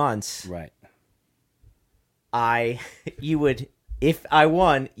 3 months, right, if I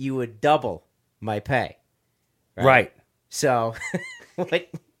won, you would double my pay. Right. So,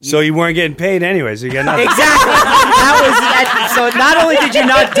 so you weren't getting paid anyways. So you got nothing. Exactly. So not only did you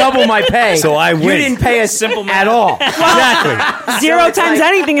not double my pay, so I win. You didn't pay a simple at all. Exactly. Zero times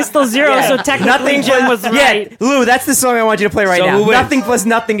anything is still zero. Yeah. So technically, Jim was right. Yeah, Lou, that's the song I want you to play right So now. who wins? Nothing plus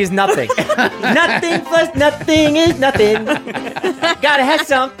nothing is nothing. Nothing plus nothing is nothing. Gotta have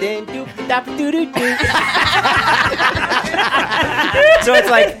something. Doo-doo-doo-doo. So it's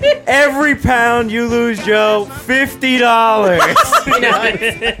like every pound you lose, Joe, $50. You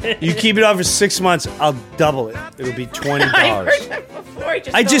know, You keep it on for 6 months, I'll double it. It'll be $20.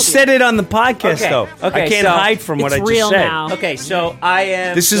 I just told said it on the podcast, Okay. though. Okay, I can't so hide from what I it's just real said. now. Okay, so I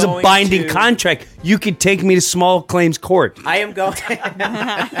am. This is a going binding to- contract. You could take me to small claims court. I am going. Teddy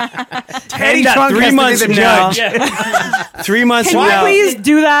And, Trunk 3 has to be months the from now. judge. 3 months Can from you now. please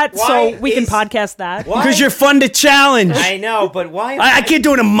do that so Why we can is- podcast that? Why? Because you're fun to challenge. I know, but why? I can't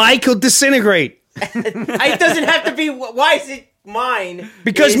do it to Mike. He'll disintegrate. It doesn't have to be. Why is it mine?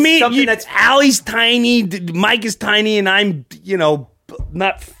 Because It is something that's Allie's tiny, Mike is tiny, and I'm,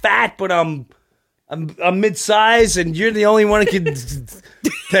 not fat, but I'm mid-size, and you're the only one that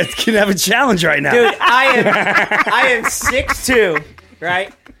can have a challenge right now. Dude, I am 6'2",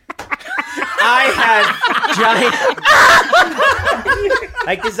 right? I have giant.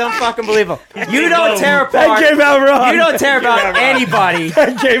 Like, this is unfucking believable. You don't tear apart. That came out wrong. You don't tear apart anybody.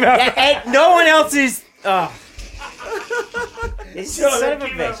 That came out wrong. And no one else is. This is son of a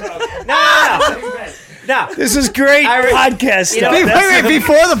bitch. No. This is great podcast You know, stuff. Wait,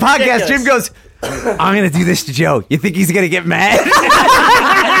 before the podcast, ridiculous. Jim goes, I'm going to do this to Joe. You think he's going to get mad?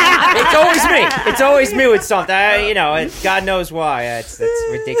 It's always me. It's always me with something. God knows why. It's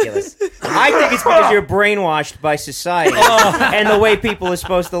ridiculous. I think it's because you're brainwashed by society and the way people are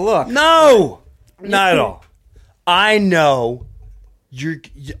supposed to look. No, not at all. I know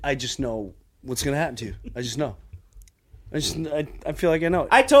I just know what's going to happen to you. I just know. I feel like I know it.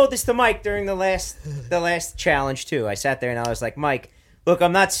 I told this to Mike during the last challenge too. I sat there and I was like, Mike, look,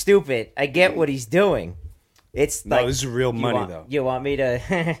 I'm not stupid. I get what he's doing. It's No, like this is real money, though. You want me to?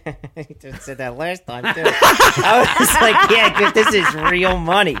 He just said that last time too. I was like, yeah, 'cause this is real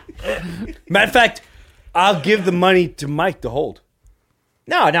money. Matter of fact, I'll give the money to Mike to hold.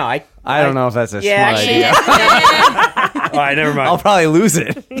 No, I don't know if that's a Yeah, smart actually- idea. All right, never mind. I'll probably lose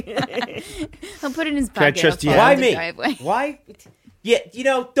it. He'll put it in his Can I pocket. trust He'll you? fall Why in the me? driveway. Why? Yeah,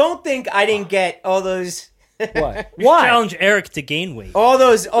 don't think I didn't get all those. What? Why? Challenge Eric to gain weight. All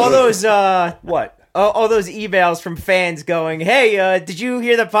those. What? All those emails from fans going, "Hey, did you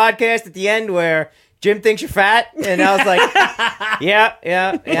hear the podcast at the end where Jim thinks you're fat?" And I was like, "Yeah,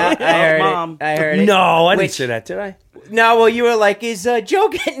 I heard Mom. it. I heard it." No, I didn't Which- say that, did I? No, well, you were like, "Is Joe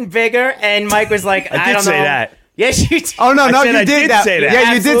getting bigger?" And Mike was like, I "I did don't say know." that. Yes, you did. Oh, no, I said you I did did that. say that.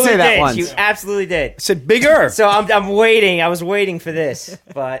 Yeah, you did say that Absolutely once. You absolutely did. I said bigger. So I'm waiting. I was waiting for this,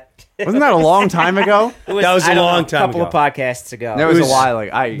 but Wasn't that a long time ago? it was, That was a I don't long know, time a couple ago. of podcasts ago. That was was- a while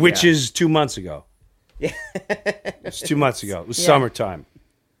ago. Which yeah. is 2 months ago. It's 2 months ago. It was summertime.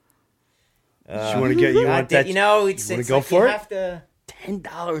 You want to get? You want that? It's wanna it's go like for you it? have to.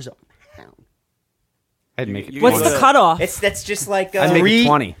 $10 a pound. I'd make it What's 20. the cutoff? That's just like I'd make Three- it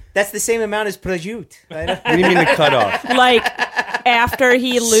 20. that's the same amount as prosciutto. Right? What do you mean the cutoff? Like after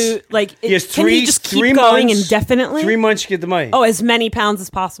he He has can he just keep going indefinitely? 3 months, you get the money. Oh, as many pounds as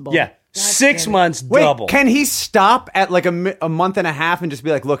possible. yeah. 6 months, Wait, double. can he stop at like a month and a half and just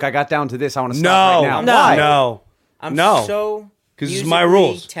be like, look, I got down to this. I want to stop No, right now. Why? no. I'm No. so 'Cause it's my musically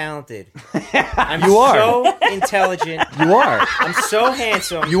rules. talented. I'm You are. so intelligent. You are. I'm so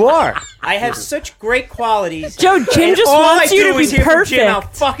handsome. You are. I have such great qualities. Joe, Jim And just all wants I you do to be is hear from Jim how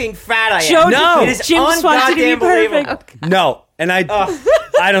perfect. fucking fat I am. Joe, No. It is Jim just wants you to be un-goddamn believable. perfect. No, and I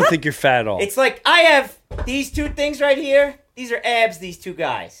don't think you're fat at all. It's like I have these two things right here. These are abs. These two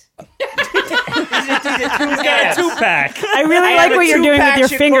guys. these are two abs. Two pack. I really I like have a what you're doing with two-pack your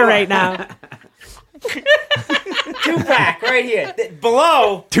finger Shakur. right now. 2-pack right here.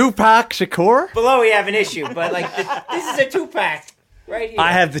 Below Tupac Shakur? we have an issue, but like this is a 2-pack right here.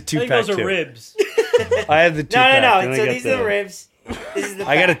 I have the I think 2-pack those are too. ribs. I have the 2-pack. No. and I So got these are the ribs. This is the.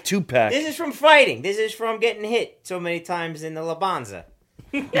 I got a pack. 2-pack. This is from fighting. This is from getting hit so many times in the labanza.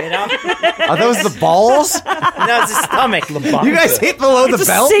 You know? Are those the balls? No, it's the stomach. You guys hit below the It's a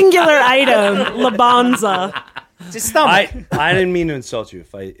belt? singular item, Labanza. It's the stomach. I didn't mean to insult you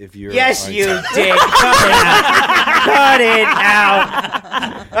if you're Yes, you did. Cut it out. Cut it out.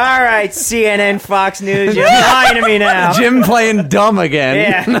 All right, CNN, Fox News, you're lying to me now. Jim playing dumb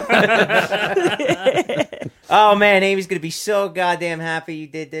again. Yeah. Oh, man, Amy's going to be so goddamn happy you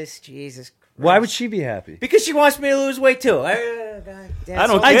did this. Jesus Christ. Why would she be happy? Because she wants me to lose weight, too.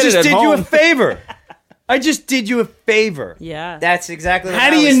 I just did you a favor. I just did you a favor. Yeah. That's exactly what How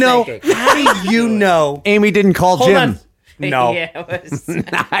I do was you know? thinking. How do you know? Amy didn't call Hold Jim. on. No. Yeah, it was... Amy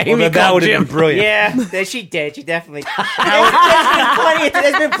Well, that called would have Jim. been brilliant. Yeah, she did. She definitely.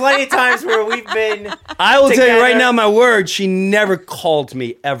 There's been plenty of times where we've been. I will tell you right together. now, my word, she never called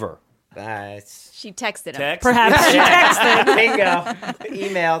me ever. She texted him. Perhaps she texted. Bingo.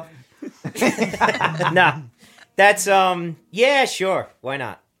 Emailed. No. That's yeah, sure. Why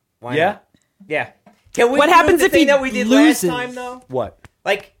not? Why Yeah? not? Yeah. Can we What do happens the if thing he that we did loses? last time though? What?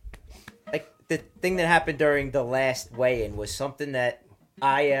 Like the thing that happened during the last weigh-in was something that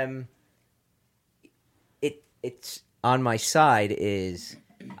I am it's on my side is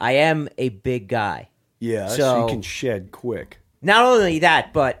I am a big guy. Yeah, so So- you can shed quick. Not only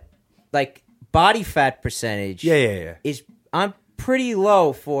that, but like body fat percentage Yeah. is I'm pretty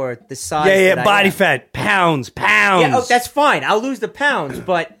low for the size. Yeah, that I body am. fat, pounds. Yeah, oh, that's fine. I'll lose the pounds,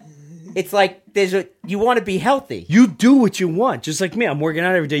 but it's like you want to be healthy. You do what you want, just like me. I'm working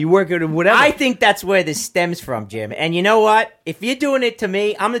out every day. You work out whatever. I think that's where this stems from, Jim. And you know what? If you're doing it to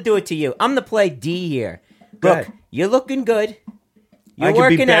me, I'm gonna do it to you. I'm gonna play D here. Go Look, ahead. you're looking good. You're I could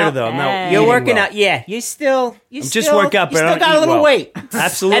working be better out. though. I'm not You're eating working well. out. Yeah, you still. I'm just work out, but you I still don't got eat a little well. weight.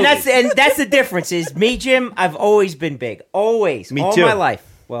 Absolutely. And that's the difference. Is me, Jim. I've always been big. Always. Me all too. my life.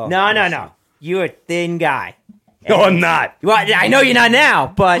 Well, no. You're a thin guy. No, I'm not. Well, I know you're not now,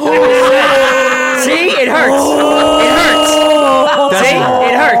 but see, it hurts. It hurts. See,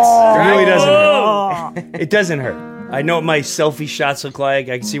 it hurts. It really doesn't hurt. It doesn't hurt. I know what my selfie shots look like.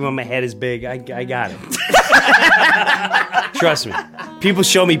 I can see when my head is big. I got it. Trust me. People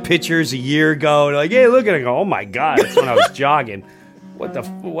show me pictures a year ago. And they're like, hey, look at it. I go, oh my God. That's when I was jogging.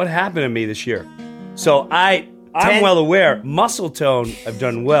 What happened to me this year? So I'm well aware. Muscle tone, I've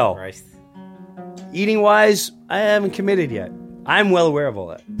done well. Christ. Eating wise, I haven't committed yet. I'm well aware of all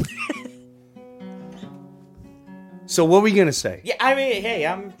that. So what were we gonna say? Yeah, I mean, hey,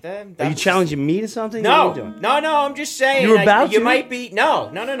 I'm Are you challenging me to something? No, What are you doing? no. I'm just saying. You were about you to? might be.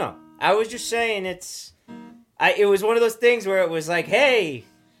 No. I was just saying it was one of those things where it was like, hey,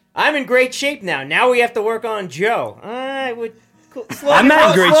 I'm in great shape now. Now we have to work on Joe. I would. I'm not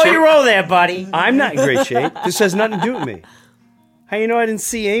in great slow shape. your roll there, buddy. I'm not in great shape. This has nothing to do with me. How you know I didn't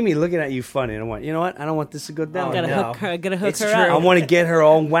see Amy looking at you funny? And I went, you know what? I don't want this to go down. Gotta hook her It's up. true. I want to get her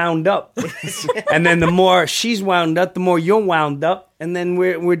all wound up. And then the more she's wound up, the more you're wound up. And then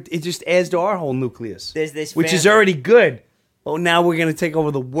it just adds to our whole nucleus. There's this which is fan- already good. Oh, now we're going to take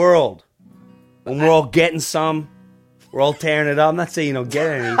over the world. When we're all getting some, we're all tearing it up. I'm not saying you don't get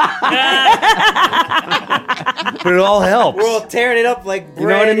any. But it all helps. We're all tearing it up like bread. You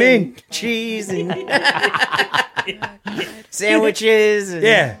know what I mean? And cheese and sandwiches. And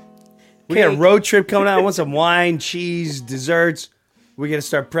Yeah. We got a cake. road trip coming out. I want some wine, cheese, desserts. We got to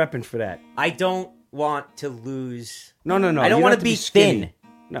start prepping for that. I don't want to lose. No. I don't You want have to be skinny. thin.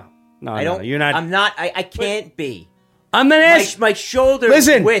 No. I don't. You're not. I'm not. I can't be. I'm not asking. My shoulder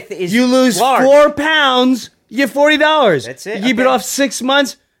Listen, width is you lose large. 4 pounds, you get $40. That's it, You keep it okay. off 6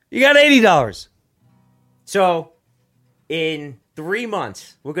 months, you got $80. So, in 3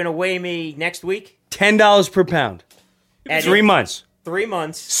 months, we're gonna weigh me next week. $10 per pound. And 3 months. 3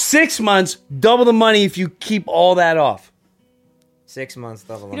 months. 6 months, double the money if you keep all that off. 6 months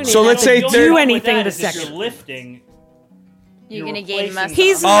double. You don't So even let's have to say do third- anything With the that is if second. you're lifting. You're You're gonna gain replacing muscle.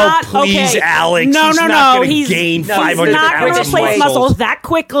 He's Oh, not please, okay. Alex. No, He's no, not no. gonna He's gain he's 500 not going to pounds. replace Muscles. muscles that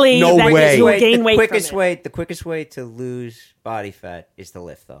quickly. No that way. You will gain weight. The from quickest it. way. The quickest way to lose body fat is to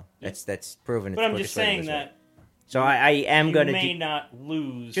lift, though. That's proven. But it's I'm the just quickest way to saying lose that weight. So I am you gonna may do, not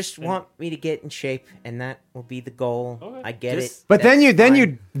lose. just want me to get in shape, and that will be the goal. Okay. I get it. But That's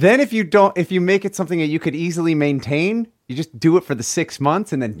fine. if you make it something that you could easily maintain, you just do it for the 6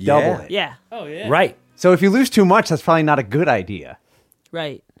 months and then double it. Yeah. Oh yeah. Right. So if you lose too much, that's probably not a good idea.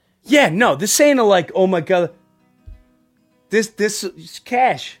 Right. Yeah, no, this ain't a like, oh my God. This is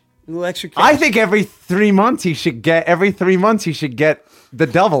cash. A little extra cash. I think every 3 months he should get the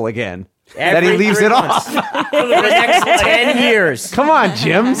double again. That he Every leaves 3 it months. off. For the next 10 years. Come on,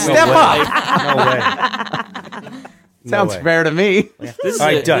 Jim, step up. No way. Sounds way. fair to me. This is All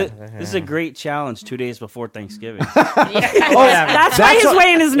right, done. This is a great challenge 2 days before Thanksgiving. That's why his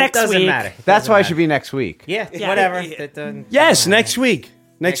weighing is next doesn't week. matter. That's why it should be next week. Yeah, Yeah. whatever. That doesn't- Yes, next week.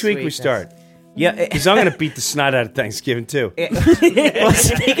 Next week we week, start. Yeah, because I'm going to beat the snot out of Thanksgiving too. Well,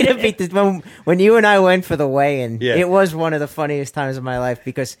 speaking of beat this, when you and I went for the weigh-in, Yeah. it was one of the funniest times of my life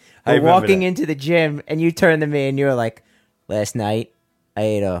because I I'm remember walking that. into the gym and you turned to me and you were like, "Last night I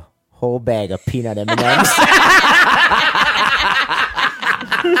ate a whole bag of peanut M&Ms."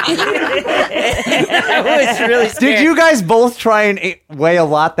 That was really scary. Did you guys both try and weigh a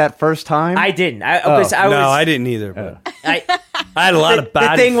lot that first time? I didn't. I didn't either. But I had a lot of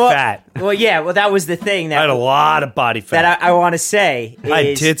body fat. Well, yeah. Well, that was the thing. That I had a lot of body fat. that I want to say. I had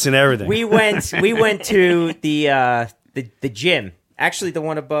is tits and everything. We went to the gym. Actually, the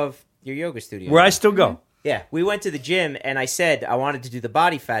one above your yoga studio. Where I still go. Yeah, we went to the gym, and I said I wanted to do the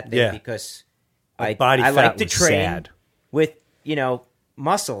body fat thing because I body fat like to was train sad. with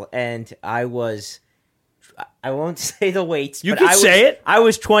muscle, and I won't say the weights. You but can I was, say it. I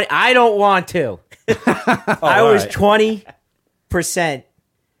was 20. I don't want to. I was 20%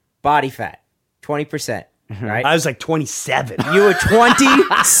 body fat. 20%. Right? I was like 27. You were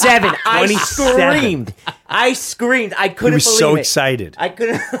 27. I 27. screamed. I couldn't He was believe so it. excited. I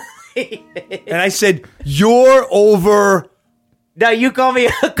couldn't believe it. And I said, "You're over." No, you call me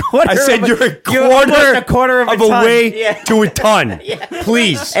a quarter. I said, "You're almost a quarter of a ton. way Yeah. to a ton."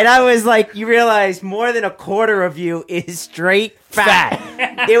 Please. And I was like, you realize more than a quarter of you is straight fat.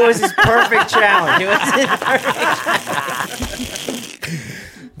 It was his perfect challenge. It was his perfect challenge.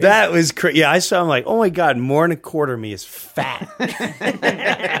 That was crazy. Yeah, I saw him like, oh my God, more than a quarter of me is fat.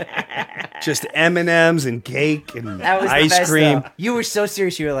 Just M&Ms and cake and That was the ice best, cream. though. You were so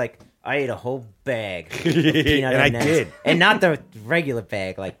serious. You were like, I ate a whole bag of peanut And I M&Ms. did. And not the regular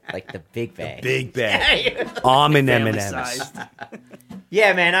bag, like the big bag. Big bag. Almond Family M&Ms. sized.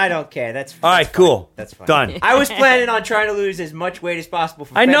 Yeah, man, I don't care. That's All right, cool. That's fine. Done. I was planning on trying to lose as much weight as possible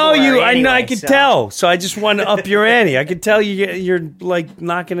for I know February you. I know. I anyway, could so- tell. So I just want to up your ante. I could tell you're like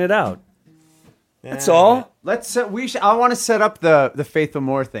knocking it out. That's all. Let's. I want to set up the Faith No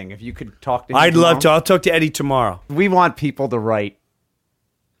More thing. If you could talk to him I'd love to. tomorrow. I'll talk to Eddie tomorrow. We want people to write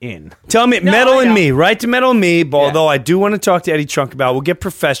in. Tell me, Metal and Me. Write to Metal and Me. But although I do want to talk to Eddie Trunk about it. We'll get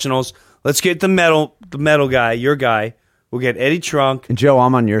professionals. Let's get the metal guy, your guy. We'll get Eddie Trunk. And Joe,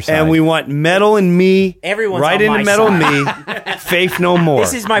 I'm on your side. And we want Metal and Me. Everyone's right on into my Metal side. and Me. Faith No More.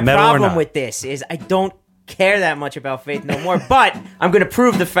 This is my Metal or problem not. with this is I don't care that much about Faith No More, but I'm going to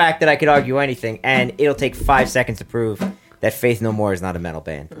prove the fact that I could argue anything, and it'll take 5 seconds to prove that Faith No More is not a metal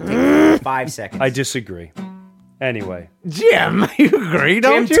band. It'll take 5 seconds. I disagree. Anyway. Jim, you agree,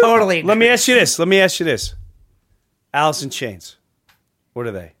 don't Jim you? totally agrees. Let me ask you this. Alice in Chains. What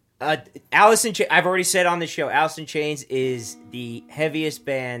are they? Alice in Chains, I've already said on the show, Alice in Chains is the heaviest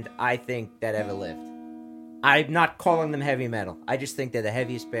band I think that ever lived. I'm not calling them heavy metal. I just think they're the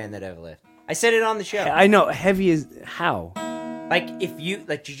heaviest band that ever lived. I said it on the show. I know. Heavy is how? Like if you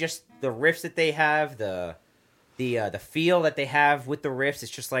just the riffs that they have, the feel that they have with the riffs,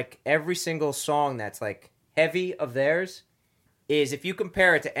 it's just like every single song that's like heavy of theirs is if you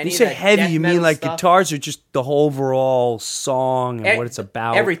compare it to any You of say that heavy, death you metal mean like stuff, guitars or just the whole overall song and what it's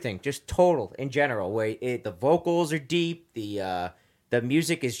about? everything, just total in general. Where the vocals are deep, the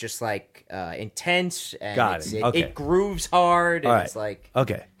music is just like intense, and Got it. Okay. it grooves hard, and All right. it's like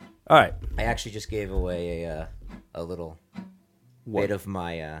Okay. All right. I actually just gave away a little bit of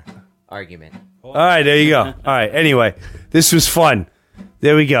my argument. All right, there you go. All right. Anyway, this was fun.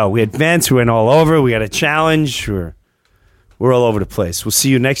 There we go. We had events. We went all over. We got a challenge. We're all over the place. We'll see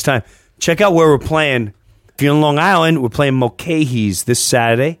you next time. Check out where we're playing. If you're in Long Island, we're playing Mulcahy's this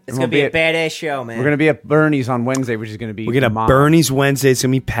Saturday. It's gonna be a badass show, man. We're going to be at Bernie's on Wednesday, which is going to be. We're going to mom. Bernie's Wednesday. It's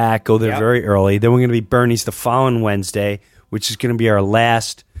going to be packed. Go there Yep. very early. Then we're going to be Bernie's the following Wednesday, which is going to be our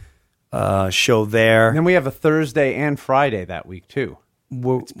last show there. And then we have a Thursday and Friday that week too.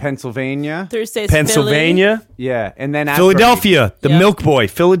 It's Pennsylvania. Thursday's Pennsylvania. Yeah, and then at Philadelphia, the Yep. Milk Boy.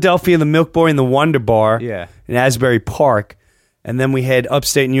 Philadelphia, the Milk Boy and the Wonder Bar. Yeah. In Asbury Park. And then we head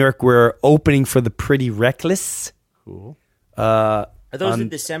upstate New York. We're opening for the Pretty Reckless. Cool. Are those the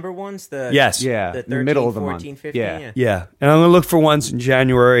December ones? Yes. Yeah, the in the middle of the 14, month. 15? Yeah. Yeah. And I'm going to look for ones in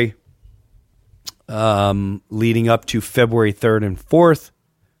January leading up to February 3rd and 4th,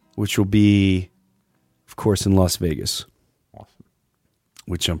 which will be, of course, in Las Vegas. Awesome.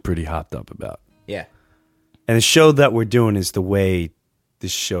 Which I'm pretty hopped up about. Yeah. And the show that we're doing is the way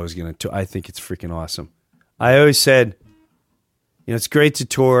this show is going to. I think it's freaking awesome. I always said, it's great to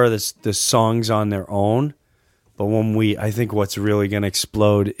tour the songs on their own, but I think what's really going to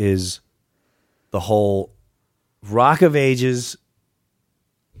explode is the whole Rock of Ages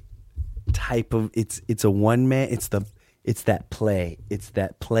type of. It's a one man. It's that play. It's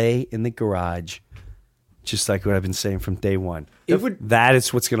that play in the garage just like what I've been saying from day one. It that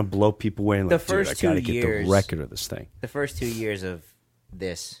is what's going to blow people away. And The like, first dude, I 2 gotta get years- the record of this thing. The first 2 years of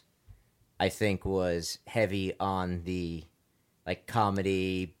this, I think, was heavy on the like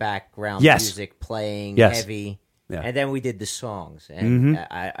comedy background music playing heavy. Yeah. And then we did the songs, and Mhm.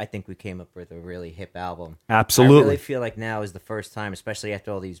 I think we came up with a really hip album. Absolutely. I really feel like now is the first time, especially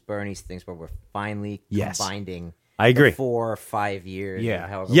after all these Bernie's things, where we're finally combining. I agree. The 4 or 5 years. Of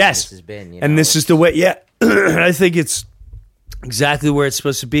however long Yes. this has been. And this is the way. Yeah, I think it's exactly where it's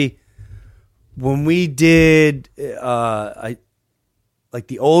supposed to be. When we did, I like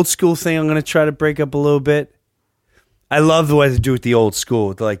the old school thing. I'm going to try to break up a little bit. I love the way they do it the old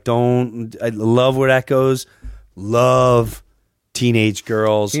school. They're like, I love where that goes. Love Teenage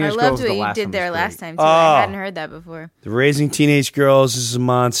Girls. I loved what you did there last time too. I hadn't heard that before. The Raising Teenage Girls is a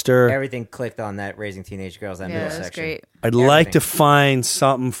monster. Everything clicked on that Raising Teenage Girls. That middle that's section. great. I'd like to find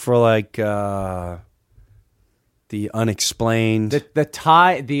something for like the unexplained. The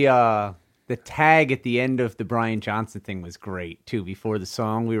tag at the end of the Brian Johnson thing was great too. Before the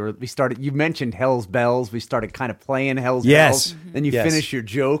song, we started. You mentioned Hell's Bells. We started kind of playing Hell's Bells. Then you finish your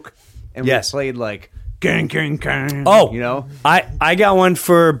joke, and we played like gang gang gang. Oh, you know, I got one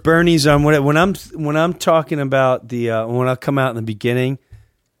for Bernie's on when I'm talking about the when I come out in the beginning,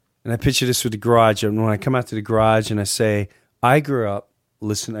 and I picture this with the garage. And when I come out to the garage and I say I grew up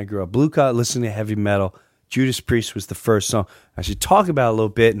blue collar, listening to heavy metal. Judas Priest was the first song. I should talk about it a little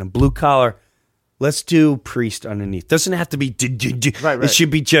bit. And a blue collar, let's do Priest underneath. Doesn't have to be right. It should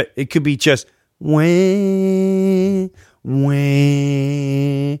be just. It could be just when.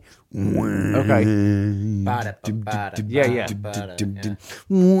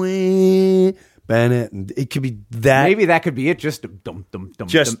 Okay. It could be that. Maybe that could be it. Just dum dum dum,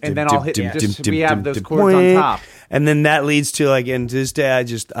 and then I'll hit. We have those chords on top, and then that leads to like. And to this day,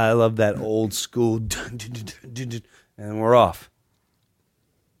 I love that old school, and we're off.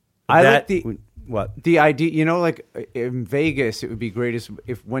 Like what the idea. You know, like in Vegas, it would be great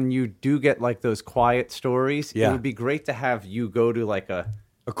if when you do get like those quiet stories, it would be great to have you go to like a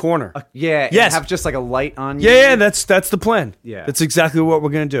corner. And have just like a light on you. Yeah, that's the plan. Yeah, that's exactly what we're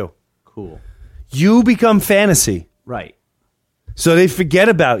gonna do. Cool. You become fantasy. Right. So they forget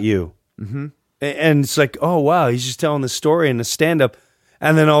about you. Mm-hmm. And it's like, oh, wow, he's just telling the story in the stand-up.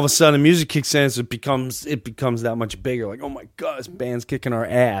 And then all of a sudden the music kicks in, so it becomes that much bigger. Like, oh, my God, this band's kicking our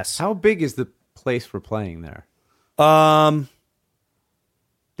ass. How big is the place we're playing there? Dan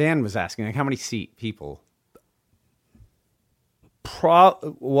was asking, like, how many seat people?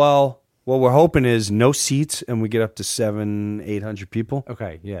 Well, what we're hoping is no seats, and we get up to 700-800 people.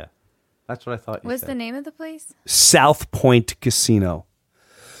 Okay, yeah. That's what I thought you What's said. the name of the place? South Point Casino.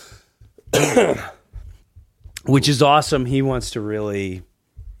 Which is awesome. He wants to build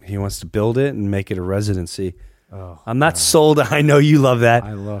it and make it a residency. I'm not sold. I know you love that.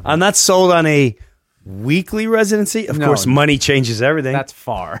 I love it. I'm not sold on a weekly residency. Of course, money changes everything. That's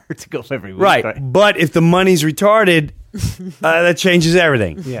far to go every week. Right. But if the money's retarded, that changes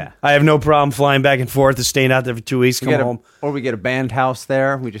everything. Yeah. I have no problem flying back and forth to staying out there for 2 weeks, come home. Or we get a band house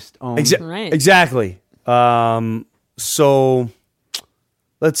there. We just own. Right. Exactly. So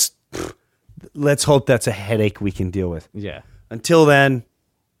let's hope that's a headache we can deal with. Yeah. Until then,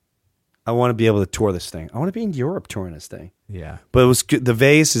 I want to be able to tour this thing. I want to be in Europe touring this thing. Yeah. But it was good. The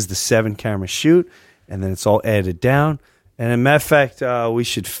Vegas is the 7-camera shoot, and then it's all edited down. And as a matter of fact, we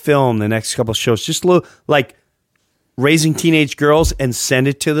should film the next couple of shows, just like Raising Teenage Girls, and send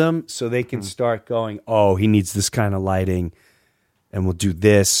it to them so they can start going, oh, he needs this kind of lighting, and we'll do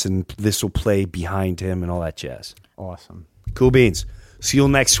this, and this will play behind him, and all that jazz. Awesome. Cool beans. See you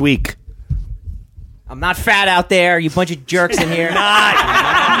next week. I'm not fat out there, you bunch of jerks in here.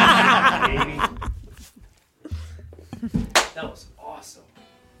 That was awesome.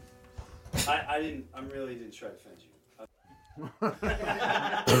 I really didn't try to offend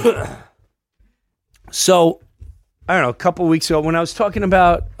you. So, I don't know, a couple weeks ago when I was talking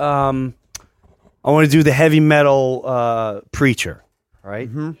about I want to do the heavy metal preacher, right?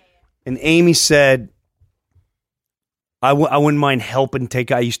 Mm-hmm. And Amy said I wouldn't mind helping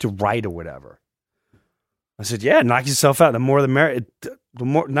I used to write or whatever. I said, yeah, knock yourself out. The more the merrier. The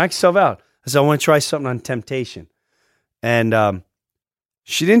more, knock yourself out. I said, I want to try something on Temptation. And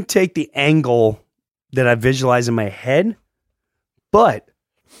she didn't take the angle that I visualize in my head, but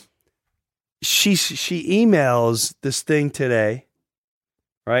she emails this thing today,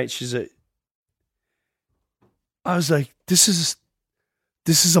 right? I was like, this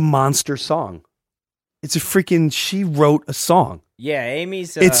is a monster song. It's a freaking, she wrote a song. Yeah,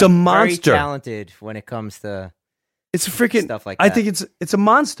 Amy's it's a monster. Very talented when it comes to it's a freaking stuff like that. I think it's a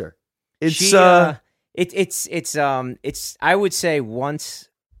monster. It's It's I would say once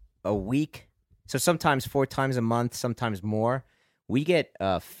a week. So sometimes 4 times a month, sometimes more. We get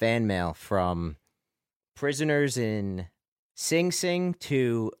fan mail from prisoners in Sing Sing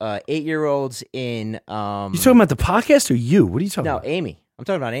to 8-year-olds in. You talking about the podcast or you? What are you talking about? No, Amy. I'm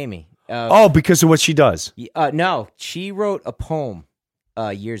talking about Amy. Because of what she does. No, she wrote a poem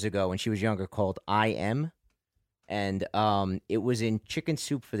years ago when she was younger called "I Am," and it was in Chicken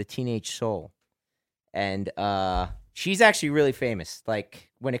Soup for the Teenage Soul, and she's actually really famous. Like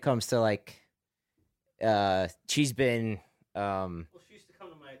when it comes to like, she's been. Well, she used to come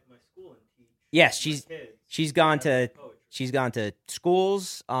to my school and teach. Yes, she's gone to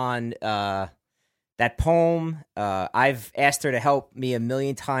schools on that poem. I've asked her to help me a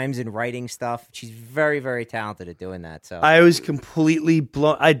million times in writing stuff. She's very, very talented at doing that. So I was completely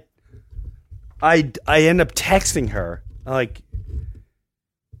blown. I end up texting her like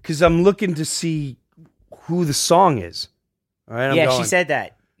because I'm looking to see who the song is. All right, yeah, she said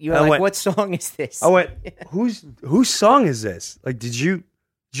that. You were like, "What song is this?" I went, "Whose song is this? Like, did you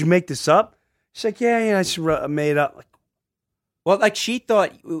make this up?" She's like, "Yeah, I just made it up." Like, well, like she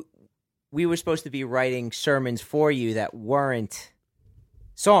thought we were supposed to be writing sermons for you that weren't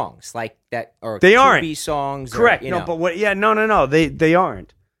songs like that, or they aren't be songs. Correct. Or, no, but what? Yeah, no. They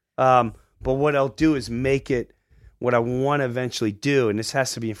aren't. But what I'll do is make it what I want to eventually do, and this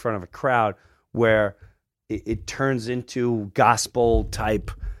has to be in front of a crowd where it turns into gospel type.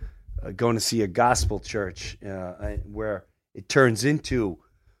 Going to see a gospel church where it turns into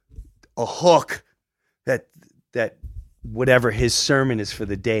a hook that whatever his sermon is for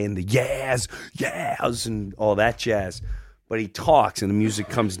the day and the yes and all that jazz. But he talks and the music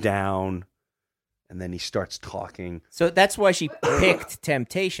comes down and then he starts talking. So that's why she picked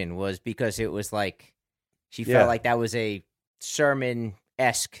Temptation, was because it was like she felt like that was a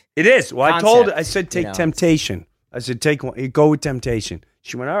sermon-esque. It is. Well, concept, I said take Temptation. I said take one. Go with Temptation.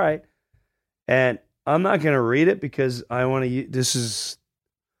 She went, all right. And I'm not going to read it because I want to.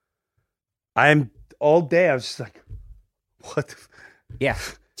 I'm all day. I was just like, what? Yeah,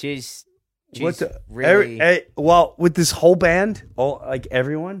 she's what the really. Well, with this whole band, like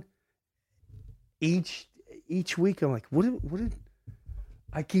everyone, each week I'm like, what?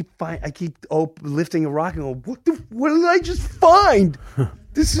 I keep lifting a rock and go, what did I just find?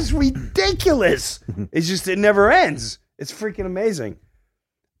 This is ridiculous. It's just it never ends. It's freaking amazing.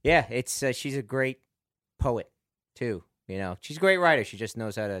 Yeah, it's she's a great poet too. You know, she's a great writer. She just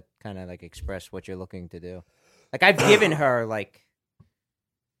knows how to kind of like express what you're looking to do. Like I've given her like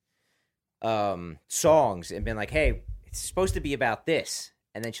songs and been like, "Hey, it's supposed to be about this,"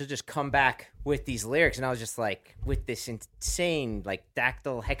 and then she'll just come back with these lyrics, and I was just like, with this insane like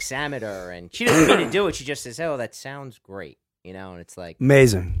dactyl hexameter, and she doesn't mean to do it. She just says, "Oh, that sounds great," you know, and it's like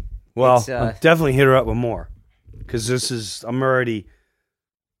amazing. Well, I'll definitely hit her up with more because this is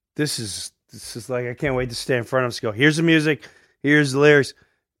like I can't wait to stand in front of us and go, here's the music, here's the lyrics.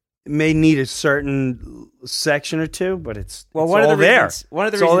 It may need a certain section or two, but it's one all of the there. reasons, one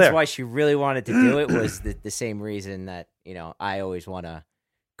of the reasons why she really wanted to do it was the same reason that, you know, I always want to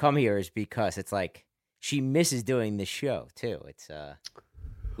come here, is because it's like she misses doing this show too. It's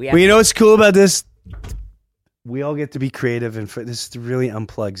well, you know what's cool about this? We all get to be creative, and this really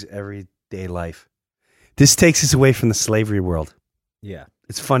unplugs everyday life. This takes us away from the slavery world. Yeah.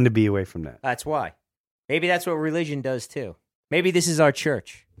 It's fun to be away from that. That's why. Maybe that's what religion does too. Maybe this is our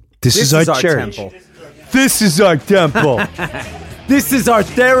church. This is our church. Temple. This is our temple. This is our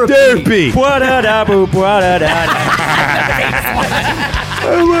therapy. I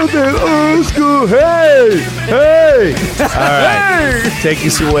love that old school. Hey. All right. Take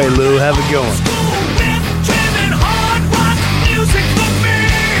us away, Lou. Have a good one.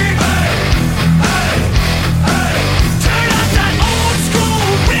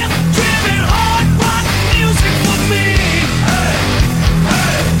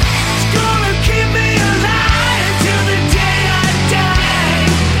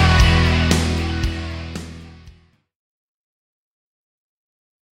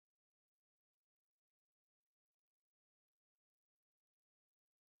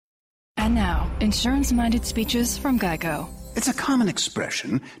 And now, insurance-minded speeches from Geico. It's a common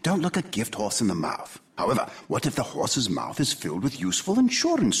expression, don't look a gift horse in the mouth. However, what if the horse's mouth is filled with useful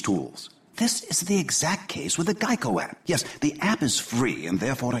insurance tools? This is the exact case with the Geico app. Yes, the app is free and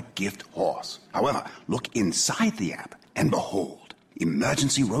therefore a gift horse. However, look inside the app and behold,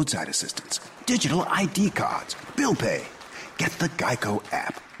 emergency roadside assistance, digital ID cards, bill pay. Get the Geico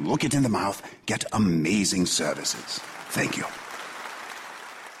app. Look it in the mouth, get amazing services. Thank you.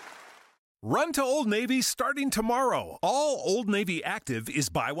 Run to Old Navy starting tomorrow. All Old Navy Active is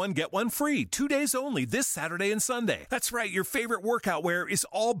buy one, get one free. 2 days only this Saturday and Sunday. That's right, your favorite workout wear is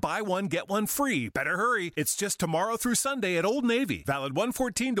all buy one, get one free. Better hurry. It's just tomorrow through Sunday at Old Navy. Valid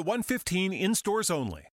 1/14 to 1/15 in stores only.